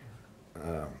you.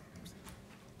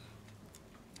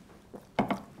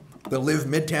 The Live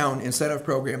Midtown incentive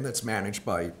program that's managed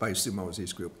by Sue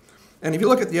Mosey's group. And if you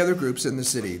look at the other groups in the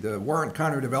city, the Warren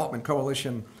Conner Development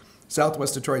Coalition,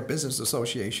 Southwest Detroit Business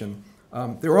Association,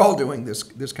 they're all doing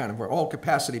this kind of work, all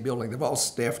capacity building. They've all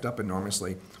staffed up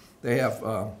enormously. They have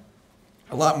a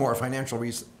lot more financial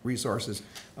resources,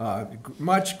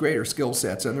 much greater skill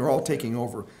sets, and they're all taking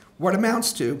over what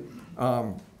amounts to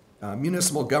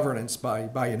municipal governance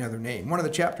by another name. One of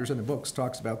the chapters in the books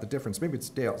talks about the difference, maybe it's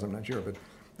Dale's, I'm not sure, but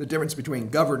the difference between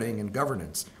governing and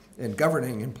governance. And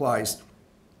governing implies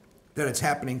that it's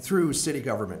happening through city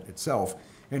government itself,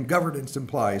 and governance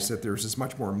implies that there's this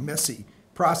much more messy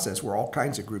process where all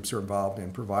kinds of groups are involved in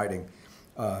providing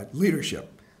leadership.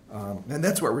 And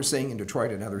that's what we're seeing in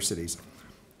Detroit and other cities.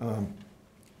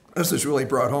 This was really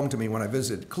brought home to me when I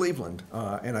visited Cleveland,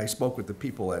 and I spoke with the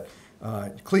people at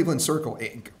Cleveland Circle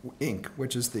Inc.,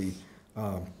 which is the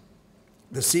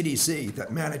CDC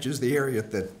that manages the area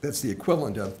that's the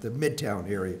equivalent of the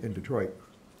Midtown area in Detroit.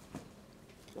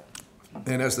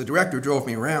 And as the director drove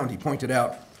me around, he pointed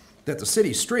out that the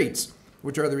city streets,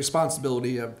 which are the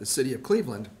responsibility of the city of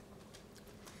Cleveland,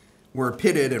 were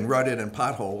pitted and rutted and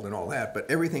potholed and all that, but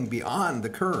everything beyond the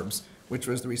curbs, which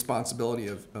was the responsibility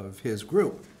of his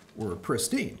group, were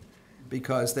pristine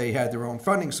because they had their own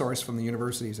funding source from the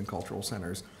universities and cultural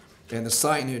centers. And the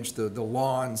signage, the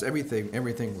lawns,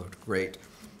 everything looked great.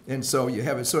 And so you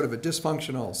have a sort of a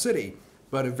dysfunctional city,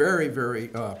 but a very, very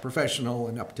professional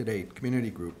and up-to-date community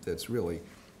group that's really,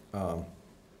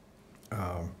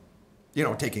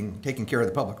 taking care of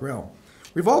the public realm.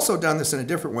 We've also done this in a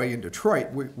different way in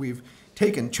Detroit. We've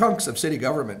taken chunks of city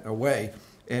government away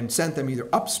and sent them either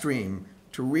upstream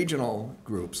to regional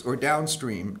groups or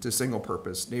downstream to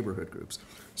single-purpose neighborhood groups.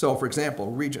 So, for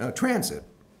example, transit,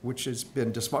 which has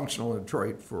been dysfunctional in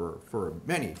Detroit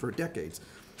for decades,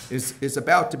 is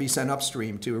about to be sent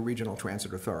upstream to a regional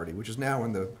transit authority, which is now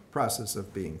in the process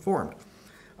of being formed.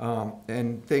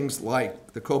 And things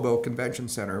like the Cobo Convention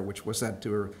Center, which was sent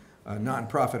to a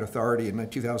nonprofit authority in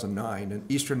 2009,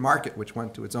 and Eastern Market, which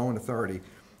went to its own authority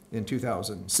in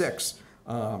 2006.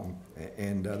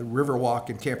 And the Riverwalk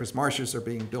and Campus Marshes are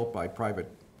being built by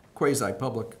private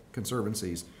quasi-public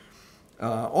conservancies.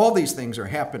 All these things are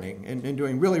happening and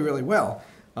doing really, really well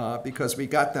because we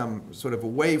got them sort of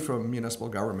away from municipal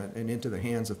government and into the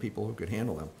hands of people who could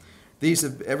handle them.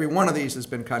 Every one of these has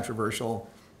been controversial,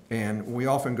 and we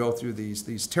often go through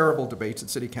these terrible debates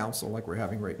at City Council like we're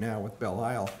having right now with Belle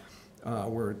Isle,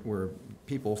 where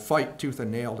people fight tooth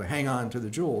and nail to hang on to the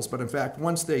jewels. But in fact,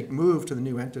 once they move to the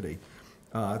new entity,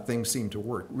 things seem to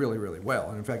work really, really well.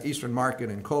 And in fact, Eastern Market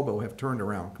and Cobo have turned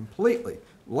around completely,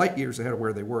 light years ahead of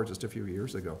where they were just a few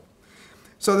years ago.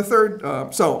 So the third,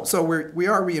 we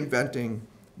are reinventing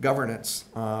governance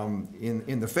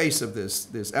in the face of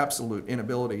this absolute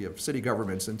inability of city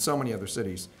governments in so many other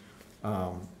cities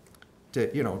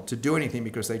to do anything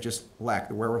because they just lack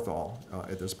the wherewithal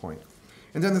at this point.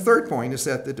 And then the third point is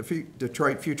that the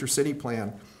Detroit Future City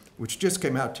Plan, which just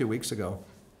came out 2 weeks ago,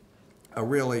 a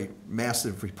really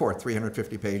massive report,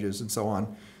 350 pages and so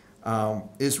on,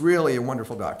 is really a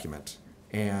wonderful document.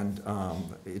 And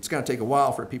it's going to take a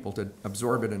while for people to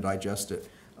absorb it and digest it.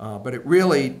 But it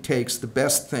really takes the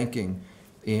best thinking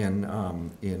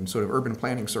in sort of urban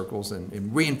planning circles and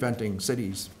in reinventing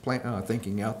cities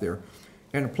thinking out there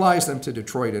and applies them to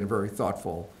Detroit in a very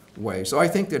thoughtful way. So I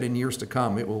think that in years to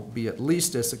come, it will be at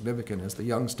least as significant as the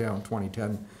Youngstown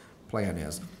 2010 plan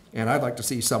is. And I'd like to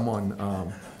see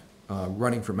someone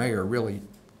running for mayor really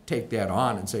take that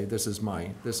on and say, this is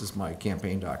my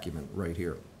campaign document right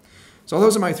here. So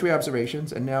those are my three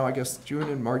observations, and now I guess June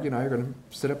and Margie and I are going to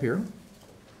sit up here,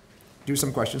 do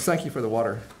some questions. Thank you for the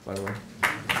water, by the way.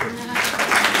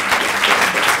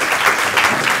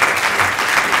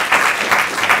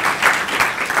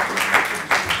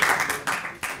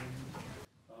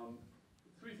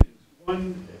 Three things.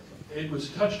 One, it was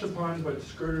touched upon but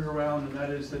skirted around, and that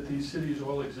is that these cities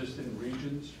all exist in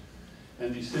regions.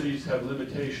 And these cities have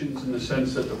limitations in the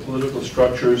sense that the political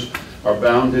structures are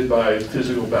bounded by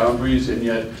physical boundaries, and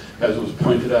yet, as was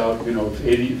pointed out, if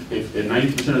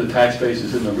 90% of the tax base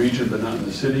is in the region but not in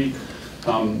the city,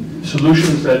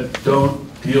 solutions that don't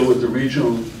deal with the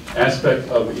regional aspect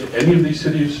of any of these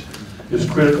cities is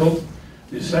critical.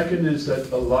 The second is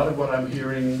that a lot of what I'm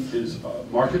hearing is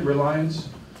market reliance.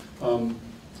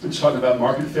 It's talking about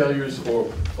market failures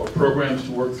or programs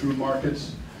to work through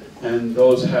markets, and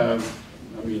those have,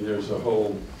 there's a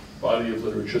whole body of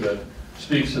literature that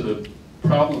speaks to the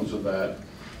problems of that,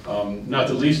 not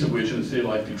the least of which in a city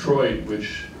like Detroit,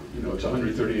 which, it's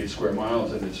 138 square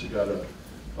miles and it's got a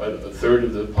third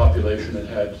of the population it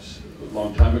had a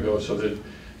long time ago, so that,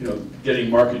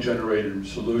 getting market-generated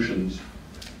solutions.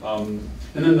 And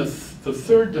then the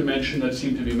third dimension that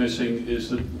seemed to be missing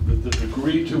is the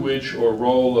degree to which or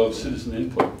role of citizen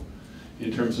input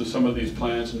in terms of some of these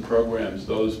plans and programs.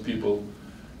 Those people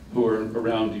who are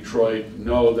around Detroit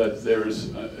know that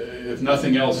there's, if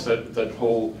nothing else, that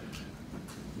whole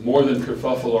more than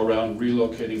kerfuffle around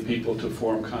relocating people to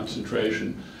form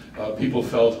concentration. People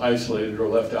felt isolated or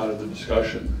left out of the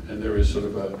discussion, and there is sort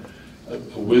of a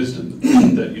wisdom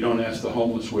that you don't ask the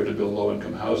homeless where to build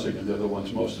low-income housing, and they're the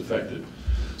ones most affected.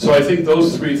 So I think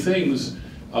those three things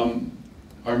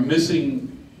are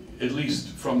missing, at least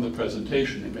from the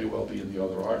presentation. They may well be in the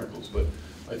other articles, but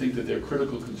I think that they're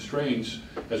critical constraints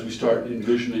as we start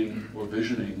envisioning or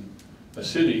visioning a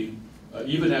city,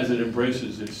 even as it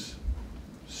embraces its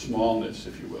smallness,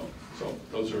 if you will. So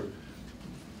those are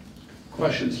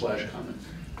questions/comments.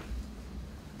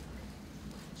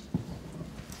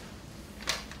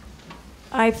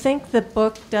 I think the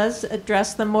book does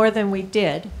address them more than we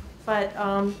did, but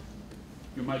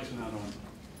Your mic's not on.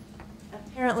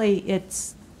 apparently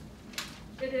it's...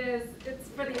 It is. It's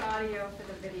for the audio, for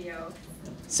the video.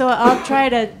 So I'll try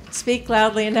to speak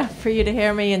loudly enough for you to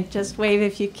hear me and just wave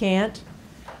if you can't.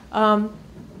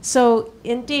 So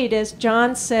indeed, as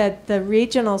John said, the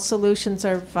regional solutions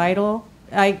are vital.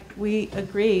 We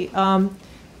agree.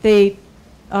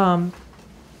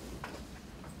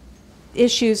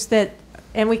 issues that,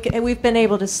 and we've been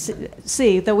able to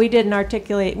see, though we didn't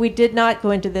articulate, we did not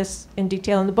go into this in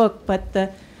detail in the book, but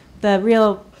the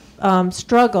real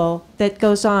struggle that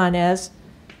goes on as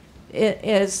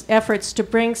efforts to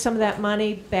bring some of that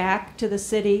money back to the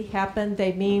city happen.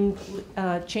 They mean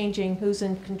changing who's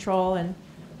in control, and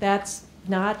that's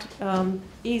not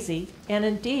easy. And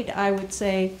indeed, I would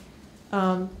say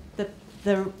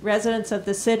the residents of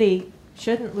the city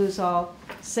shouldn't lose all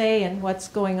say in what's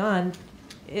going on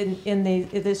in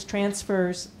this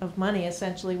transfers of money,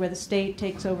 essentially, where the state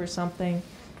takes over something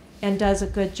and does a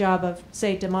good job of,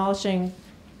 say, demolishing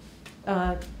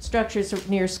structures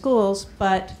near schools,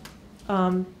 but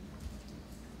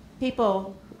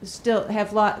people still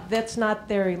have that's not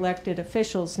their elected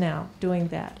officials now doing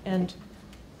that. And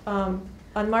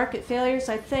on market failures,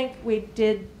 I think we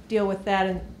did deal with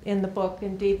that in the book.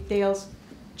 Indeed, Dale's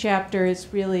chapter is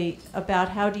really about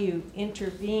how do you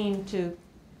intervene to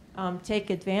take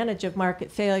advantage of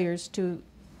market failures to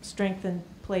strengthen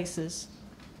places.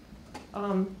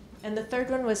 And the third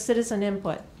one was citizen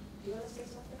input. Do you want to say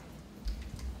something?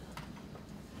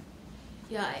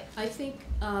 Yeah, I think,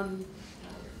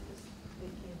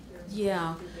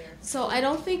 yeah. So I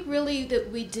don't think really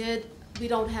that we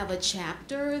don't have a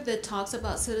chapter that talks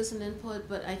about citizen input,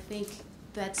 but I think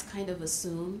that's kind of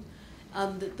assumed.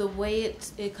 The way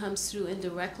it comes through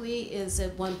indirectly is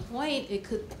at one point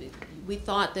we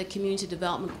thought that community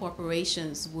development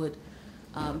corporations would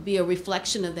be a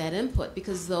reflection of that input,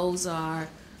 because those are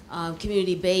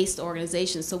community-based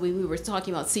organizations. So when we were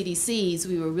talking about CDCs,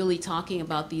 we were really talking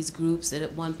about these groups that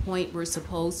at one point were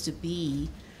supposed to be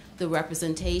the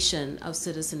representation of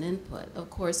citizen input. Of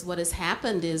course, what has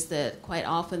happened is that quite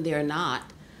often they're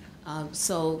not.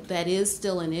 So that is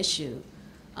still an issue.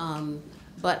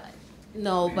 But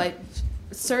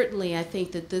certainly I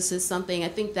think that this is something, I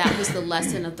think that was the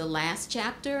lesson of the last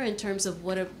chapter in terms of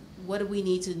what do we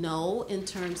need to know in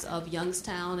terms of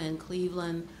Youngstown and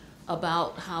Cleveland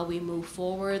about how we move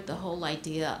forward. The whole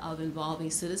idea of involving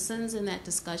citizens in that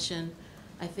discussion,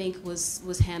 I think,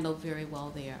 was handled very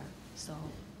well there. So.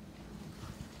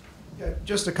 Yeah,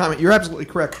 just a comment. You're absolutely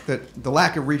correct that the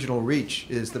lack of regional reach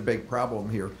is the big problem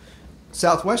here.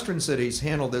 Southwestern cities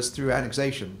handled this through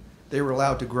annexation. They were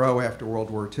allowed to grow after World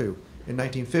War II. In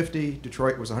 1950,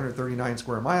 Detroit was 139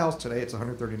 square miles. Today it's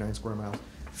 139 square miles.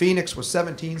 Phoenix was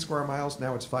 17 square miles.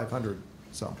 Now it's 500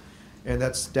 some. And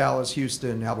that's Dallas,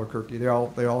 Houston, Albuquerque. They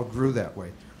all grew that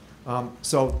way.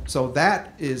 So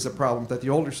that is a problem, that the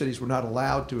older cities were not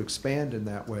allowed to expand in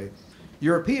that way.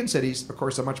 European cities, of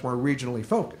course, are much more regionally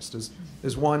focused.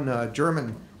 As one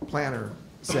German planner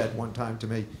said one time to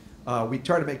me, we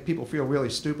try to make people feel really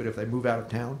stupid if they move out of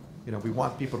town. You know, we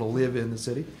want people to live in the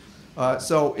city.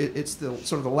 So it's the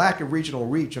sort of the lack of regional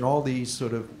reach in all these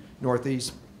sort of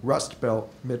Northeast, Rust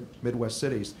Belt, Midwest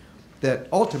cities that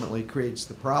ultimately creates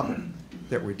the problem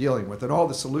that we're dealing with. And all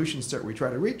the solutions that we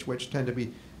try to reach, tend to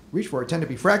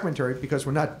be fragmentary, because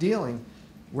we're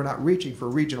not reaching for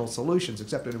regional solutions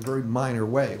except in a very minor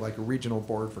way, like a regional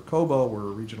board for Kobo or a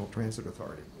regional transit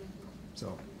authority.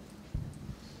 So.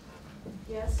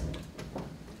 Yes?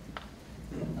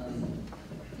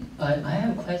 I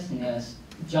have a question. As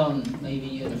John, maybe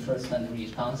you're the first one to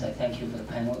respond. I thank you for the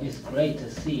panel. It's great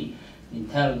to see the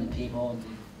intelligent people,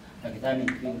 the academic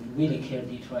people really care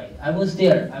Detroit. I was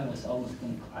there. I was almost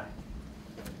going to cry.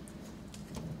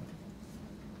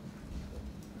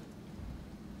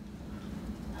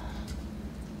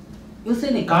 You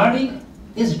say the garden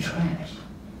is trash.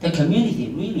 The community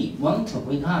really want to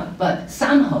wake up, but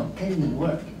somehow it doesn't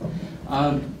work.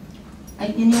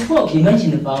 In your book, you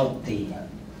mentioned about the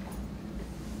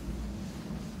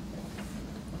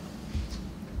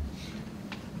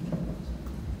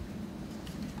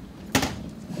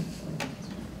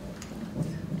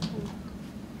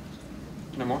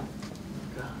No more?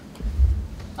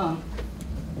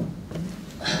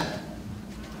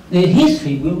 the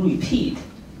history will repeat.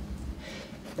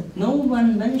 No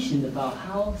one mentioned about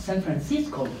how San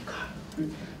Francisco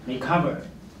recovered,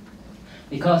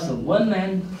 because one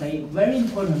man played a very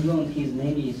important role. His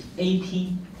name is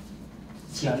A.P.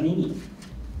 Giannini.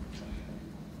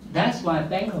 That's why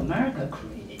Bank of America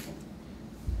created.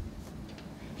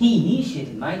 He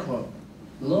initiated micro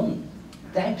loan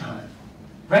that time,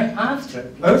 right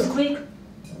after earthquake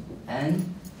and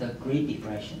the Great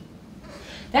Depression.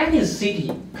 That is city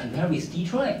compared with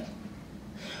Detroit.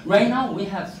 Right now, we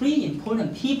have three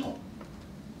important people.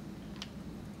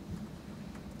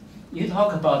 You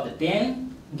talk about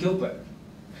Dan Gilbert.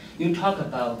 You talk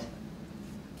about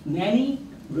Manny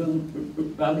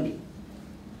Rodney.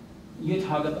 You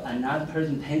talk about another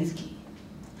person, Penske.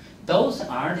 Those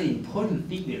are the important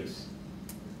figures.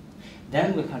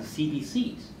 Then we have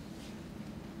CBCs.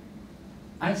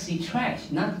 I see trash,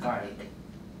 not garlic,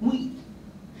 wheat.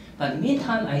 But in the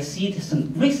meantime, I see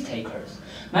some risk takers.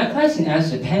 My question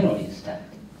as the panel is that,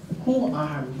 who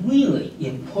are really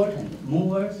important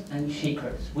movers and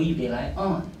shakers we rely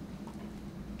on?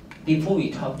 Before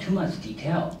we talk too much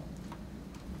detail.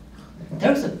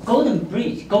 There's a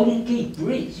Golden Gate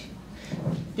Bridge.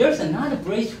 There's another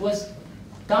bridge was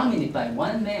dominated by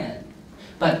one man,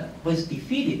 but was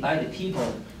defeated by the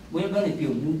people. We're going to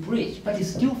build a new bridge, but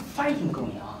there's still fighting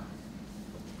going on.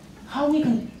 How we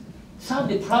can solve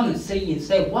the problem,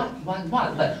 say what,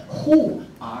 but who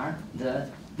are the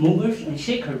movers and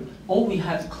shakers, or we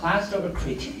have cluster of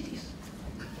creativities?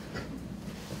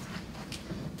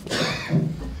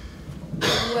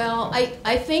 Well,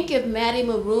 I think if Maddie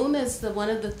Maroon is the one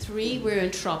of the three, we're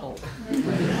in trouble.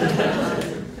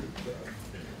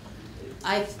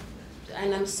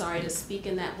 And I'm sorry to speak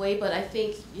in that way, but I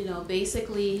think,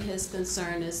 basically his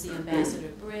concern is the Ambassador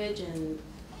Bridge and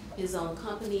his own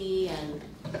company, and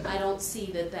I don't see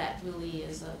that really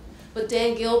is a, but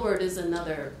Dan Gilbert is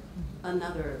another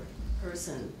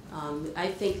person. I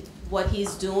think what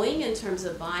he's doing in terms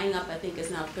of buying up, I think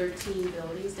is now 13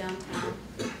 buildings downtown.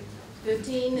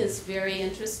 15 is very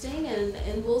interesting,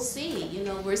 and we'll see.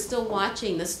 We're still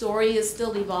watching. The story is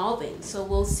still evolving, so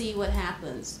we'll see what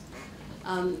happens.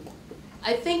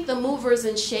 I think the movers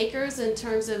and shakers in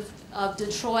terms of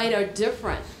Detroit are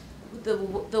different.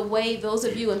 The way those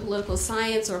of you in political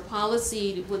science or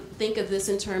policy would think of this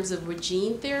in terms of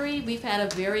regime theory, we've had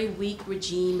a very weak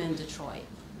regime in Detroit.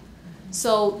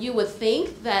 So you would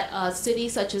think that a city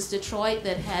such as Detroit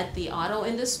that had the auto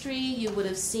industry, you would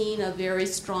have seen a very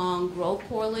strong growth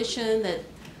coalition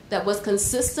that was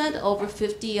consistent over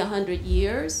 50, 100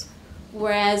 years.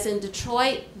 Whereas in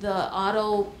Detroit, the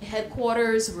auto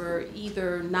headquarters were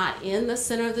either not in the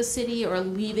center of the city or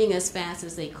leaving as fast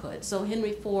as they could. So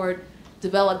Henry Ford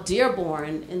developed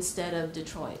Dearborn instead of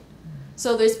Detroit.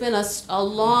 So there's been a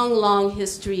long, long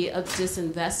history of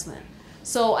disinvestment.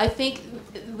 So I think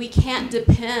we can't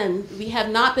depend, we have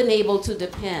not been able to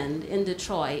depend in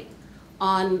Detroit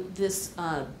on this,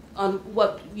 on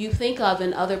what you think of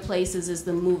in other places as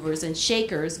the movers and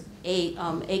shakers,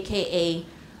 AKA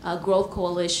growth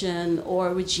coalition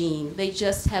or regime. They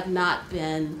just have not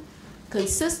been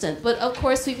consistent. But of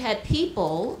course we've had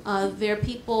people, there are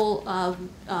people,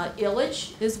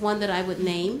 Illich is one that I would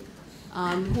name,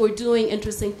 who are doing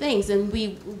interesting things, and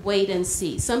we wait and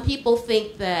see. Some people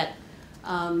think that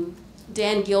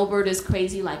Dan Gilbert is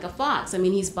crazy like a fox. I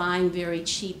mean, he's buying very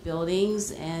cheap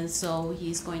buildings, and so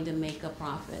he's going to make a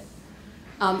profit.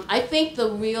 I think the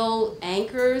real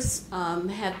anchors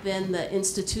have been the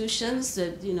institutions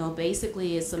that,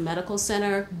 basically it's a medical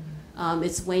center,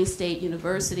 it's Wayne State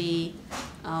University,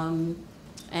 and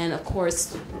of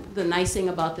course, the nice thing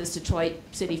about this Detroit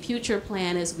City Future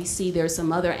Plan is we see there's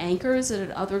some other anchors at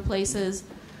other places,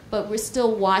 but we're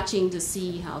still watching to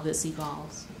see how this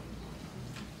evolves.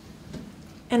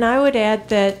 And I would add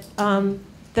that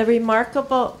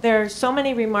there are so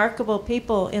many remarkable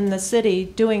people in the city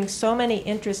doing so many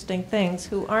interesting things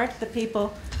who aren't the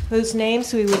people whose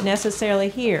names we would necessarily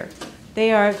hear.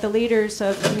 They are the leaders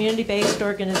of community-based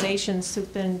organizations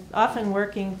who've been often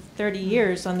working 30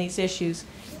 years on these issues.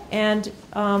 And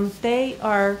they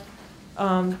are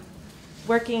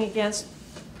working against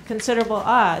considerable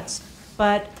odds,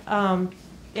 but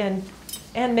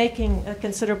and making a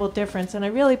considerable difference. And I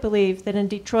really believe that in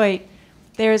Detroit,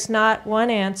 there is not one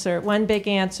answer, one big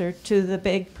answer to the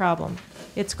big problem.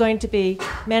 It's going to be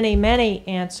many, many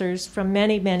answers from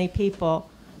many, many people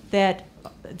that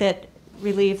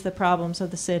relieve the problems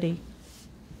of the city.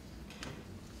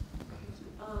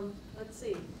 Let's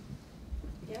see.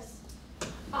 Yes?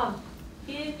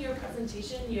 In your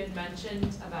presentation, you had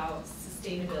mentioned about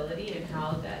sustainability and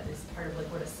how that is part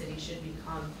of what a city should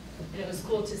become. And it was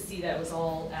cool to see that it was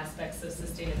all aspects of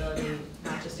sustainability,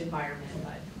 not just environment,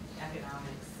 but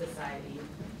economics, society.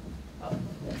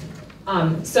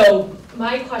 So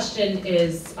my question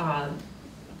is,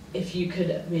 if you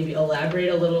could maybe elaborate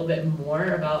a little bit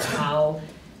more about how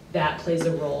that plays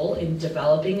a role in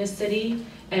developing a city,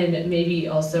 and maybe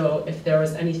also if there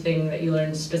was anything that you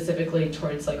learned specifically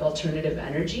towards like alternative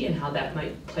energy and how that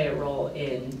might play a role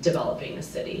in developing a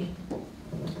city.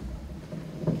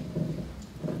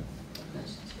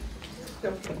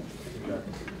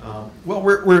 Well,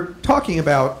 we're talking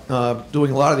about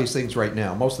doing a lot of these things right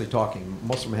now, mostly talking.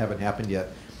 Most of them haven't happened yet.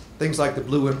 Things like the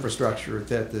blue infrastructure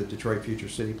that the Detroit Future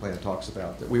City Plan talks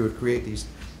about, that we would create these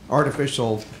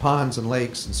artificial ponds and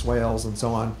lakes and swales and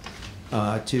so on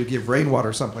to give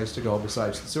rainwater someplace to go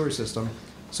besides the sewer system.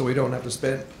 so we don't have to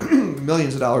spend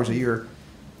millions of dollars a year,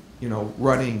 you know,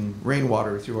 running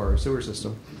rainwater through our sewer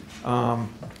system.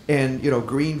 And, you know,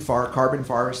 carbon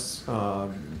forests,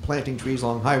 planting trees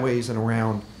along highways and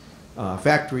around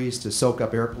factories to soak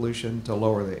up air pollution, to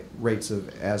lower the rates of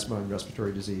asthma and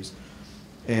respiratory disease.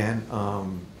 And,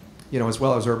 you know, as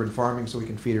well as urban farming so we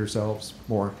can feed ourselves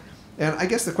more. And I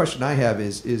guess the question I have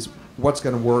is what's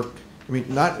going to work? I mean,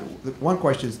 one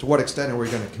question is, to what extent are we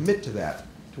going to commit to that?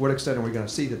 To what extent are we going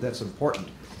to see that that's important?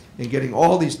 In getting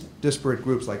all these disparate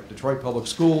groups like Detroit Public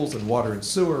Schools and Water and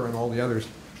Sewer and all the others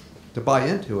to buy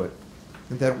into it.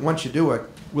 And then once you do it,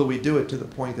 will we do it to the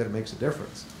point that it makes a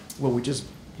difference? Will we just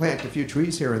plant a few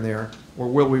trees here and there, or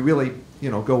will we really,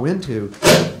 you know, go into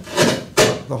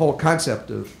the whole concept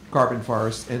of carbon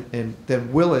forests, and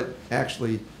then will it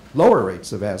actually lower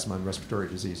rates of asthma and respiratory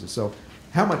diseases? So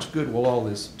how much good will all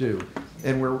this do?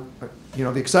 And we're, you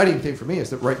know, the exciting thing for me is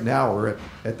that right now we're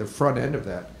at the front end of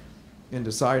that in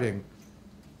deciding,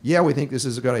 yeah, we think this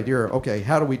is a good idea. Okay,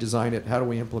 how do we design it? How do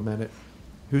we implement it?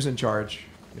 Who's in charge?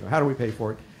 You know, how do we pay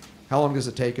for it? How long does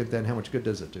it take? And then how much good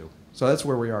does it do? So that's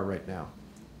where we are right now.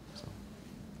 So.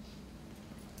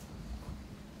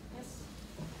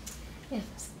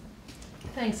 Yes.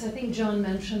 Thanks. I think John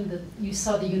mentioned that you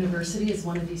saw the university as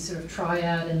one of these sort of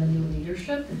triad in the new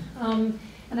leadership. And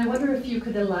I wonder if you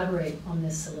could elaborate on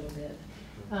this a little bit.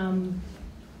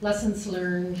 Lessons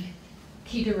learned,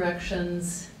 key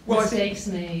directions, mistakes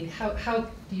made. How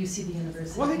do you see the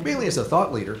university? Well, I think mainly as a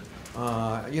thought leader.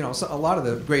 You know, so a lot of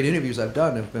the great interviews I've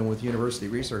done have been with university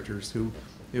researchers who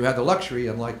have the luxury,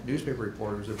 unlike newspaper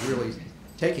reporters, of really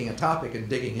taking a topic and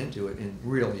digging into it in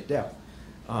really depth.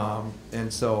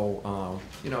 And so,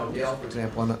 you know, Gail, for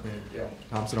example, and Gail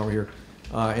Thompson over here,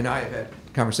 and I have had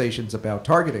conversations about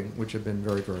targeting, which have been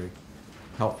very, very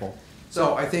helpful.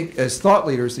 So I think as thought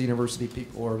leaders, the university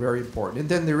people are very important. And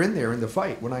then they're in there in the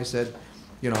fight. When I said,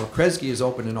 you know, Kresge has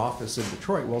opened an office in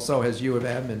Detroit, well, so has U of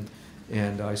M,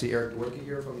 and I see Eric Dewar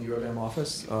here from the U of M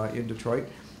office in Detroit.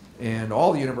 And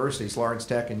all the universities, Lawrence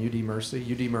Tech and UD Mercy.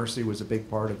 UD Mercy was a big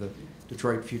part of the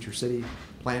Detroit Future City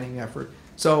planning effort.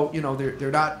 So, you know,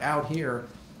 they're not out here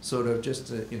sort of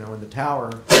just, you know, in the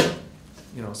tower,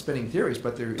 you know, spinning theories,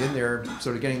 but they're in there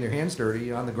sort of getting their hands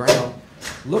dirty on the ground,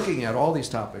 looking at all these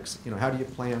topics. You know, how do you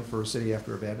plan for a city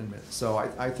after abandonment? So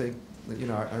I think, you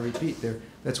know, I repeat,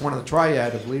 that's one of the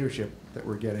triad of leadership that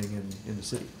we're getting in the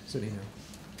city now.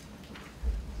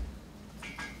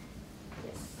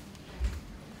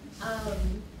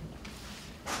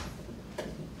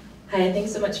 Hi,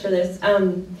 thanks so much for this.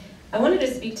 I wanted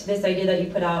to speak to this idea that you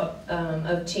put out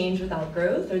of change without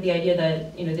growth, or the idea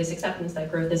that, you know, this acceptance that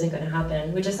growth isn't going to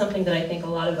happen, which is something that I think a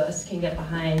lot of us can get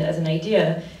behind as an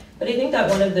idea. But I think that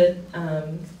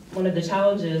one of the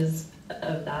challenges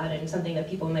of that, and something that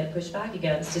people might push back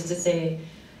against, is to say,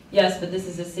 yes, but this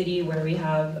is a city where we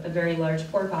have a very large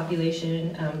poor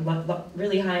population,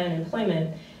 really high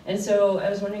unemployment. And so I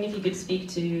was wondering if you could speak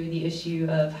to the issue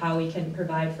of how we can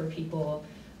provide for people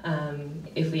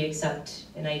if we accept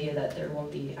an idea that there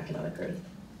won't be economic growth.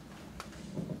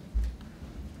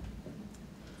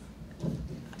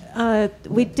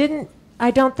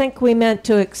 I don't think we meant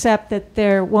to accept that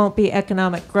there won't be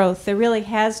economic growth. There really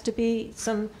has to be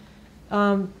some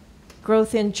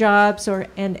growth in jobs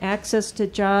and access to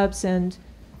jobs, and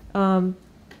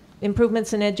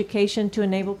improvements in education to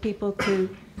enable people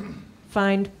to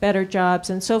find better jobs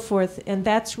and so forth. And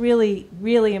that's really,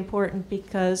 really important,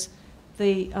 because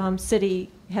the city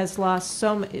has lost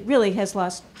it really has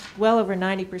lost well over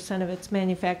 90% of its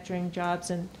manufacturing jobs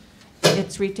and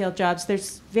its retail jobs.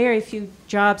 There's very few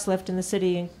jobs left in the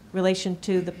city in relation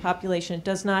to the population. It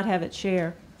does not have its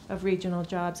share of regional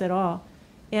jobs at all.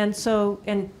 And so,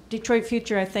 and Detroit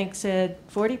Future, I think, said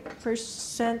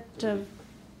 40% of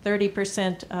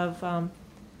 30% of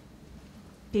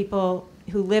people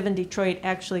who live in Detroit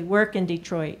actually work in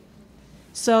Detroit.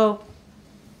 So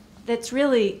that's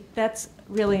really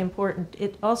important.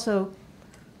 It also,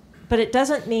 but it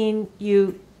doesn't mean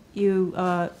you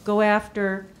go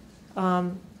after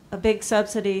a big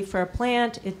subsidy for a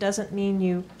plant. It doesn't mean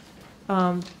you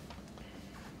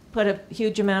put a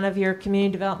huge amount of your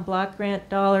community development block grant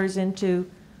dollars into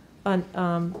a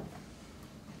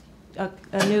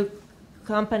new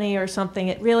company or something.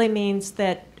 It really means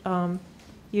that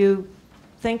you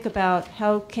think about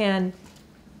how can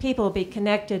people be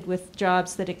connected with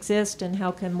jobs that exist, and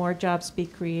how can more jobs be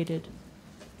created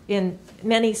in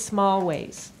many small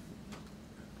ways.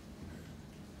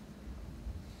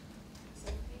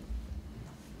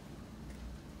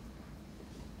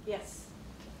 Yes.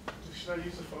 Should I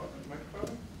use the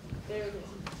microphone? There it is.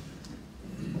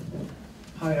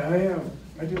 Hi,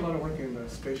 I do a lot of work in the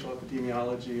spatial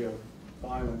epidemiology of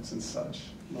violence and such,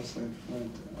 mostly in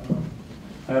Flint.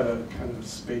 I have a kind of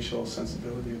spatial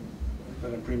sensibility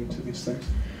that I bring to these things.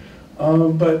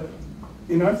 But,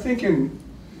 you know, I'm thinking,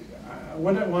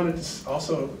 what I wanted to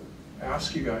also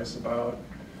ask you guys about,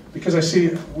 because I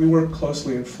see we work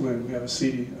closely in Flint. We have a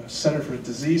Center for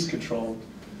Disease Control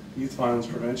Youth Violence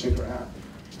Prevention grant.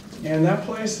 And that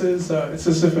place is, it's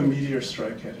as if a meteor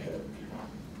strike had hit,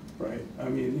 right? I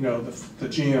mean, you know, the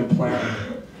GM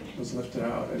plant was lifted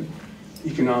out, and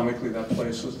economically that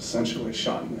place was essentially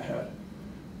shot in the head.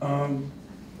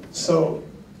 So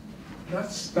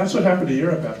that's what happened to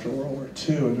Europe after World War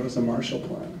II, and there was the Marshall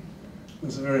Plan. It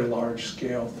was a very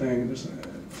large-scale thing.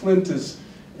 Flint is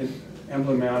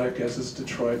emblematic, as is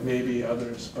Detroit, maybe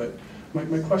others. But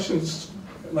my question is,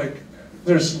 like,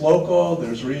 there's local,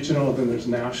 there's regional, then there's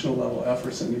national level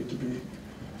efforts that need to be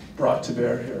brought to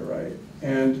bear here, right?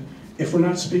 And if we're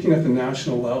not speaking at the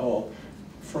national level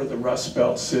for the Rust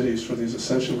Belt cities, for these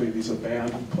essentially these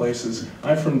abandoned places,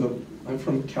 I'm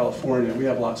from California. We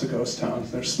have lots of ghost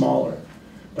towns. They're smaller,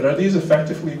 but are these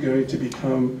effectively going to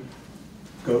become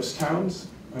ghost towns?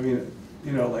 I mean,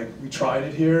 you know, like, we tried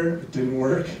it here, it didn't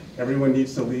work. Everyone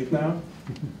needs to leave now.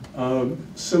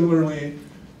 Similarly,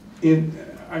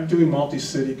 I'm doing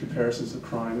multi-city comparisons of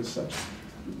crime and such.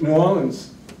 New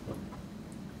Orleans,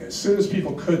 as soon as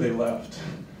people could, they left.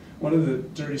 One of the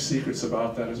dirty secrets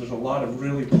about that is there's a lot of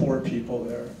really poor people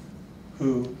there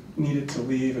who needed to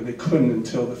leave, and they couldn't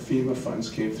until the FEMA funds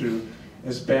came through,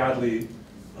 as badly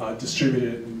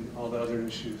distributed and all the other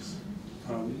issues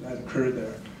that occurred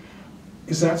there.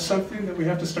 Is that something that we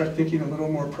have to start thinking a little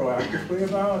more proactively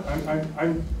about?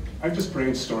 I'm just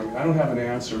brainstorming. I don't have an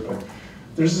answer, but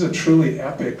this is a truly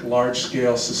epic,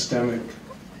 large-scale, systemic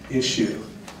issue.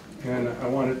 And I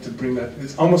wanted to bring that.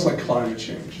 It's almost like climate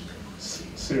change,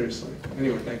 seriously.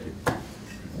 Anyway, thank you.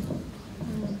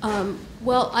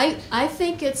 Well, I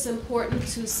think it's important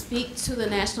to speak to the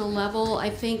national level.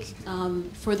 I think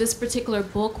for this particular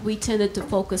book, we tended to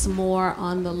focus more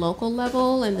on the local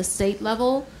level and the state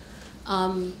level.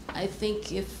 I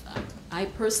think if I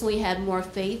personally had more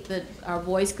faith that our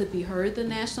voice could be heard at the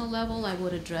national level, I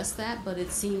would address that, but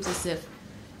it seems as if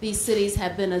these cities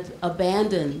have been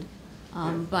abandoned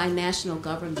by national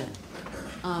government.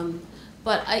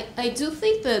 But I do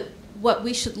think that what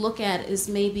we should look at is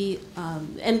maybe,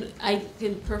 and I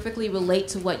can perfectly relate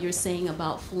to what you're saying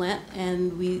about Flint,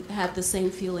 and we have the same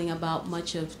feeling about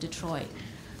much of Detroit.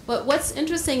 But what's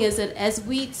interesting is that as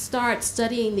we start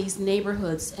studying these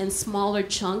neighborhoods and smaller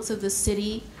chunks of the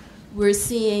city, we're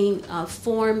seeing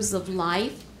forms of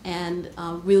life and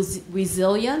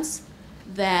resilience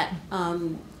that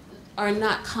are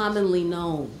not commonly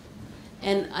known.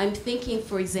 And I'm thinking,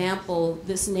 for example,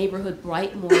 this neighborhood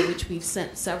Brightmoor, which we've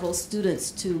sent several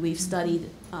students to, we've studied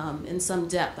in some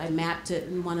depth. I mapped it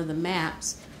in one of the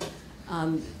maps,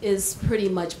 is pretty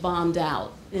much bombed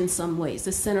out in some ways.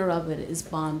 The center of it is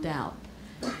bombed out.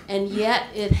 And yet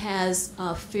it has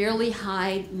a fairly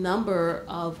high number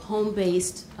of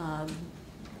home-based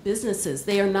businesses.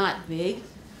 They are not big.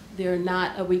 They're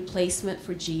not a replacement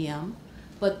for GM.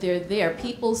 But they're there.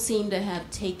 People seem to have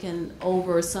taken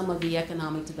over some of the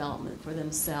economic development for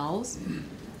themselves.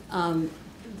 Some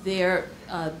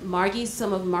of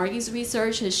Margie's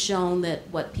research has shown that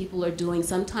what people are doing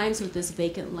sometimes with this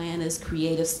vacant land is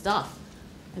creative stuff.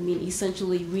 I mean,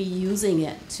 essentially reusing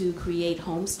it to create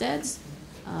homesteads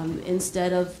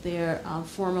instead of their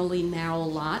formerly narrow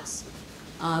lots.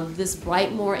 This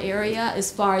Brightmoor area,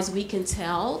 as far as we can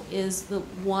tell, is the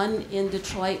one in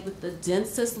Detroit with the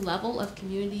densest level of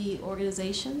community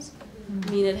organizations. I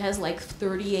mean, it has like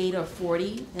 38 or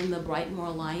 40 in the Brightmoor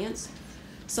Alliance.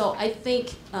 So I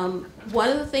think one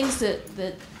of the things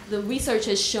that the research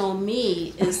has shown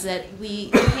me is that we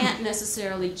can't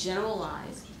necessarily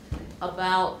generalize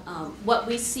about what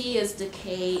we see as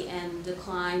decay and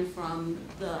decline from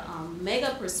the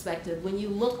mega perspective. When you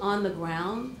look on the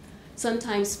ground,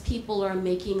 sometimes people are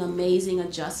making amazing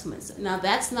adjustments. Now,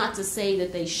 that's not to say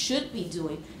that they should be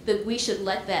doing, that we should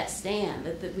let that stand,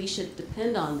 that we should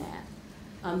depend on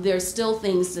that. There are still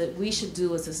things that we should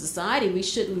do as a society. We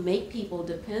shouldn't make people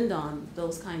depend on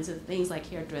those kinds of things like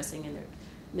hairdressing in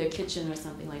their kitchen or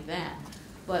something like that.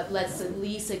 But let's at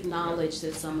least acknowledge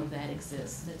that some of that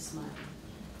exists. That's my...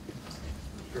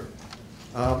 Sure.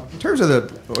 In terms of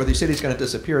are these cities going to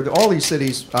disappear, all these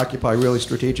cities occupy really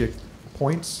strategic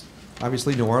points.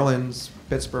 Obviously, New Orleans,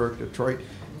 Pittsburgh, Detroit,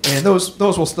 and those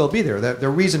will still be there.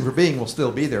 Their reason for being will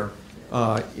still be there,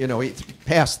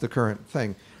 past the current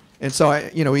thing. And so,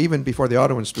 even before the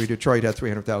auto industry, Detroit had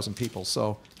 300,000 people.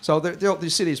 So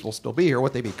these cities will still be here.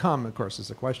 What they become, of course, is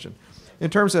the question.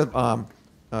 In terms of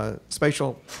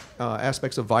spatial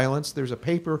aspects of violence. There's a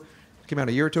paper that came out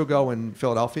a year or two ago in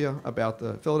Philadelphia about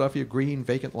the Philadelphia green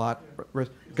vacant lot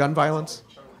gun violence.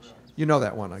 You know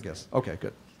that one, I guess. Okay,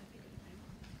 good.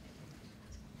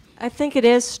 I think it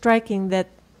is striking that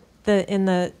in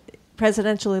the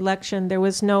presidential election there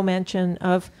was no mention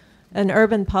of an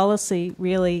urban policy,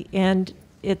 really, and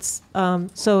it's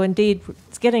so indeed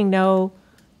it's getting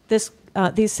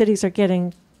these cities are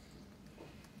getting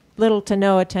little to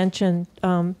no attention.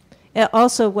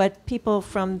 Also, what people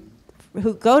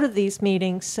who go to these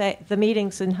meetings say, the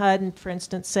meetings in HUD, for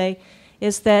instance, say,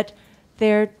 is that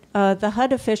the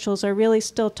HUD officials are really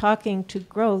still talking to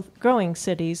growing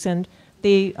cities and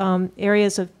the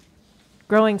areas of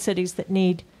growing cities that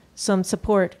need some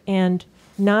support, and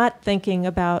not thinking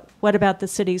about what about the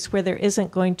cities where there isn't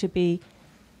going to be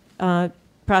there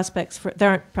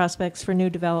aren't prospects for new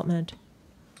development.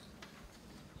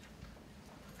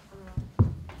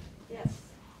 Yes,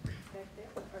 back there,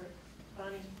 or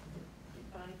Bonnie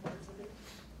wants something.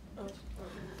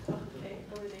 Okay,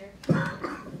 over there.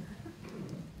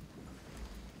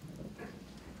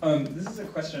 This is a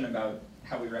question about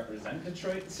how we represent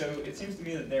Detroit. So it seems to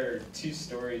me that there are two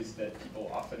stories that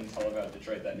people often tell about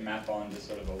Detroit that map onto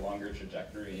sort of a longer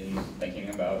trajectory in thinking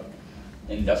about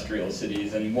industrial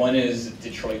cities. And one is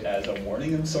Detroit as a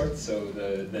warning of sorts, so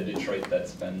the Detroit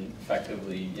that's been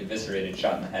effectively eviscerated,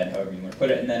 shot in the head, however you want to put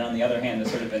it. And then on the other hand, the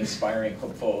sort of inspiring,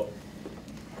 hopeful,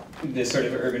 this sort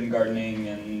of urban gardening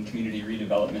and community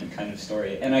redevelopment kind of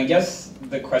story. And I guess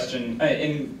the question,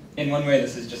 in one way,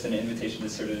 this is just an invitation to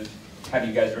sort of have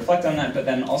you guys reflect on that, but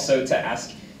then also to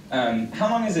ask, how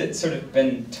long has it sort of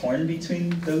been torn between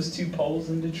those two poles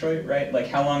in Detroit, right? Like,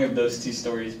 how long have those two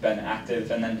stories been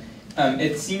active? And then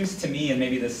it seems to me, and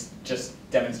maybe this just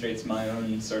demonstrates my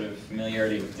own sort of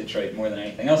familiarity with Detroit more than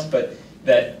anything else, but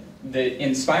that the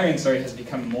inspiring story has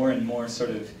become more and more sort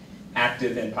of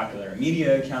active in popular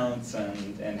media accounts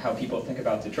and how people think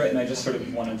about Detroit. And I just sort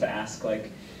of wanted to ask,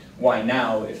 like, why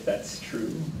now, if that's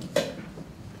true?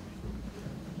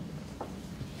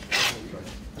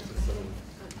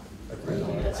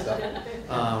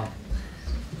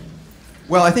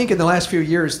 Well, I think in the last few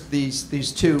years,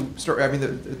 these two stories, I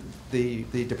mean,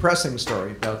 the depressing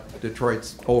story about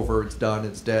Detroit's over, it's done,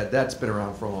 it's dead, that's been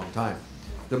around for a long time.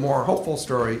 The more hopeful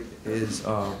story is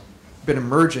been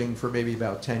emerging for maybe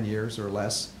about 10 years or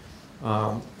less.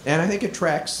 And I think it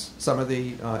tracks some of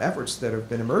the efforts that have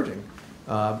been emerging.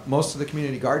 Most of the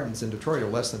community gardens in Detroit are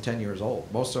less than 10 years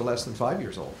old. Most are less than 5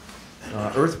 years old.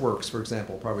 Earthworks, for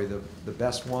example, probably the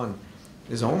best one,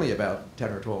 is only about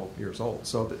 10 or 12 years old.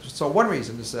 So one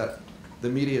reason is that the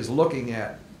media is looking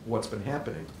at what's been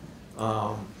happening.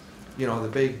 You know, the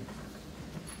big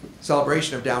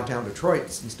celebration of downtown Detroit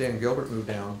since Dan Gilbert moved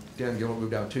down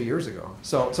 2 years ago.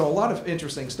 So a lot of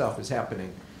interesting stuff is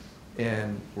happening,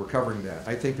 and we're covering that.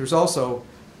 I think there's also,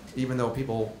 even though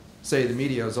people say the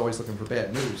media is always looking for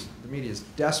bad news, the media is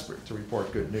desperate to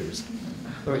report good news.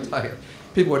 Let me tell you,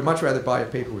 people would much rather buy a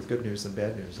paper with good news than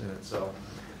bad news in it.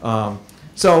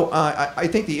 So I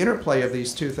think the interplay of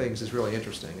these two things is really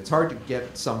interesting. It's hard to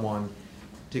get someone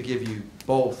to give you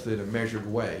both in a measured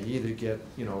way. You either get,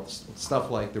 you know, stuff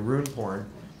like the rune porn,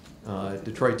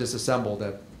 Detroit Disassembled,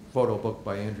 that photo book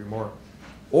by Andrew Moore,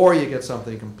 or you get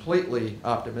something completely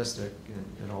optimistic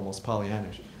and almost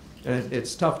Pollyannish. And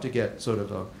it's tough to get sort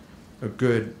of a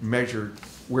good measured,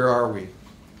 where are we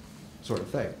sort of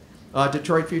thing.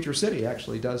 Detroit Future City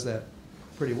actually does that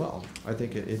pretty well. I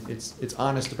think it's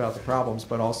honest about the problems,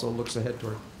 but also looks ahead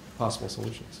toward possible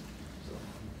solutions.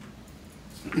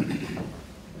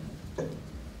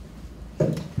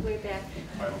 Way back.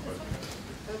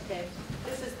 Okay,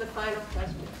 this is the final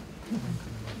question.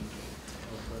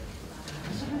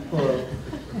 Hello.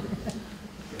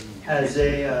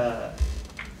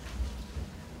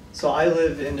 So I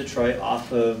live in Detroit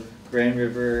off of Grand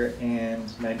River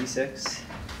and 96,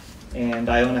 and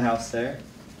I own a house there.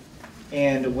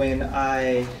 And when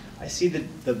I see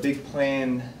the big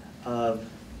plan of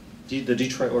the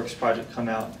Detroit Works project come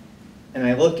out, and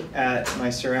I look at my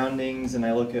surroundings and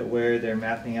I look at where they're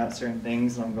mapping out certain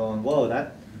things, and I'm going, whoa,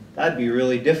 that'd be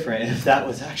really different if that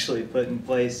was actually put in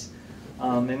place.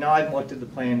 And now I've looked at the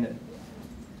plan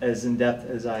as in depth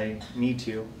as I need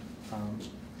to.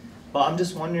 But I'm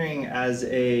just wondering, as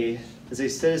a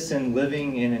citizen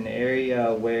living in an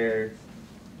area where,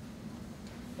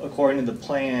 according to the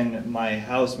plan, my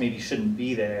house maybe shouldn't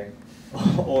be there,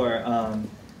 or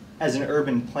as an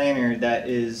urban planner that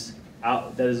is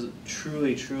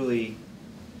truly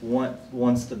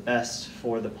wants the best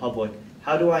for the public,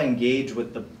 how do I engage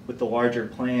with the larger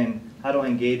plan? How do I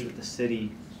engage with the city?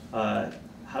 How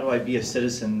do I be a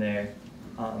citizen there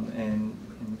and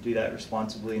do that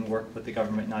responsibly and work with the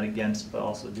government, not against, but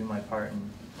also do my part.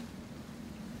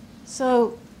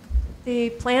 So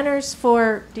the planners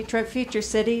for Detroit Future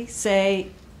City say,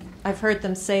 I've heard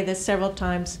them say this several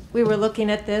times, we were looking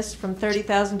at this from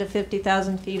 30,000 to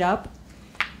 50,000 feet up.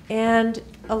 And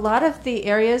a lot of the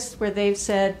areas where they've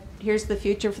said, here's the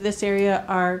future for this area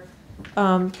are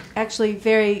actually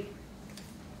very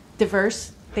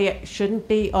diverse. They shouldn't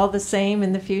be all the same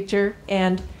in the future.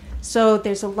 And so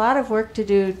there's a lot of work to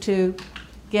do to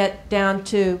get down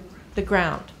to the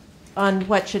ground on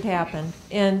what should happen.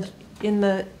 And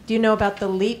do you know about the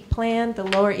LEAP plan, the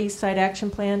Lower East Side Action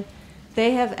Plan?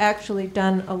 They have actually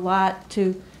done a lot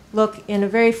to look in a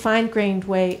very fine-grained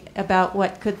way about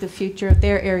what could the future of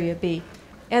their area be.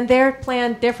 And their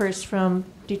plan differs from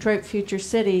Detroit Future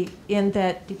City in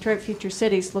that Detroit Future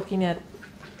City is looking at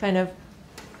kind of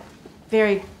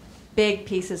very big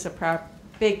pieces of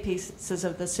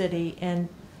the city, and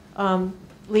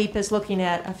LEAP is looking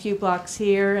at a few blocks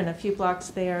here and a few blocks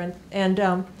there,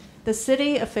 and the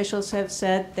city officials have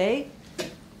said they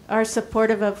are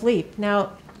supportive of LEAP.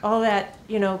 Now, all that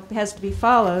has to be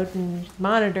followed and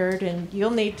monitored, and you'll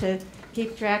need to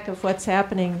keep track of what's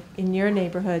happening in your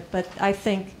neighborhood. But I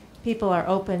think people are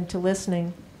open to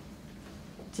listening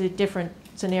to different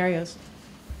scenarios.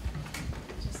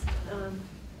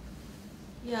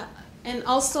 Yeah, and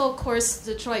also, of course,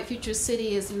 Detroit Future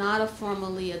City is not a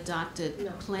formally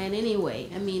adopted plan anyway.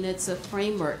 I mean, it's a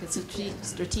framework. It's a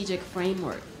strategic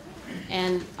framework.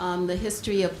 And the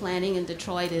history of planning in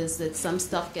Detroit is that some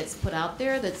stuff gets put out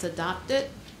there that's adopted,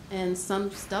 and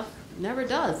some stuff never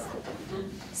does.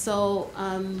 So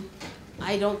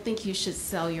I don't think you should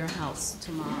sell your house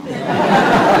tomorrow.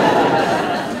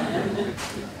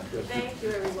 Thank you,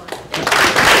 everyone.